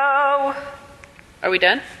 Outro. Are we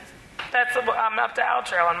done? I'm up to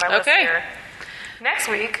outro on my list here. Next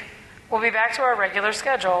week, we'll be back to our regular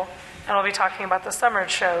schedule, and we'll be talking about the summer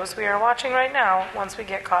shows we are watching right now once we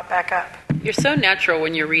get caught back up. You're so natural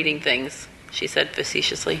when you're reading things, she said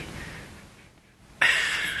facetiously.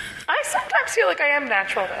 I sometimes feel like I am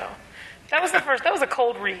natural, though. That was the first. That was a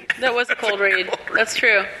cold read. That was a cold read. That's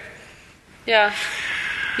true. Yeah.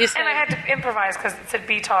 You said, And I had to improvise because it said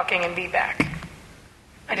be talking and be back.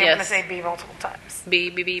 I didn't want to say be multiple times. B.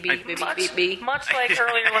 Much like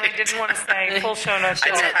earlier when I didn't want to say full show notes.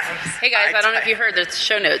 Hey guys, I don't know if you heard, there's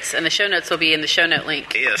show notes, and the show notes will be in the show note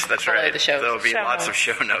link. Yes, that's below right. the show. There'll be Show lots notes. of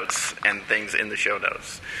show notes and things in the show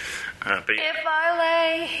notes. But yeah, If I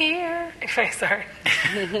lay here. Sorry.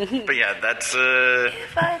 but yeah, that's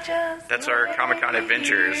If I just that's our lay Comic-Con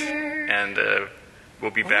adventures, here, and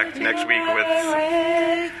we'll be back next week with.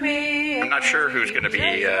 wake me I'm not sure who's going to be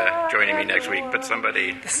joining me next week, but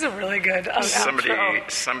somebody This is a really good outro.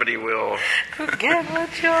 somebody will Forget what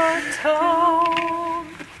you're told.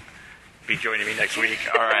 be joining me next week.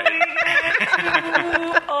 All right.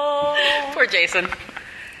 Oh. Poor Jason.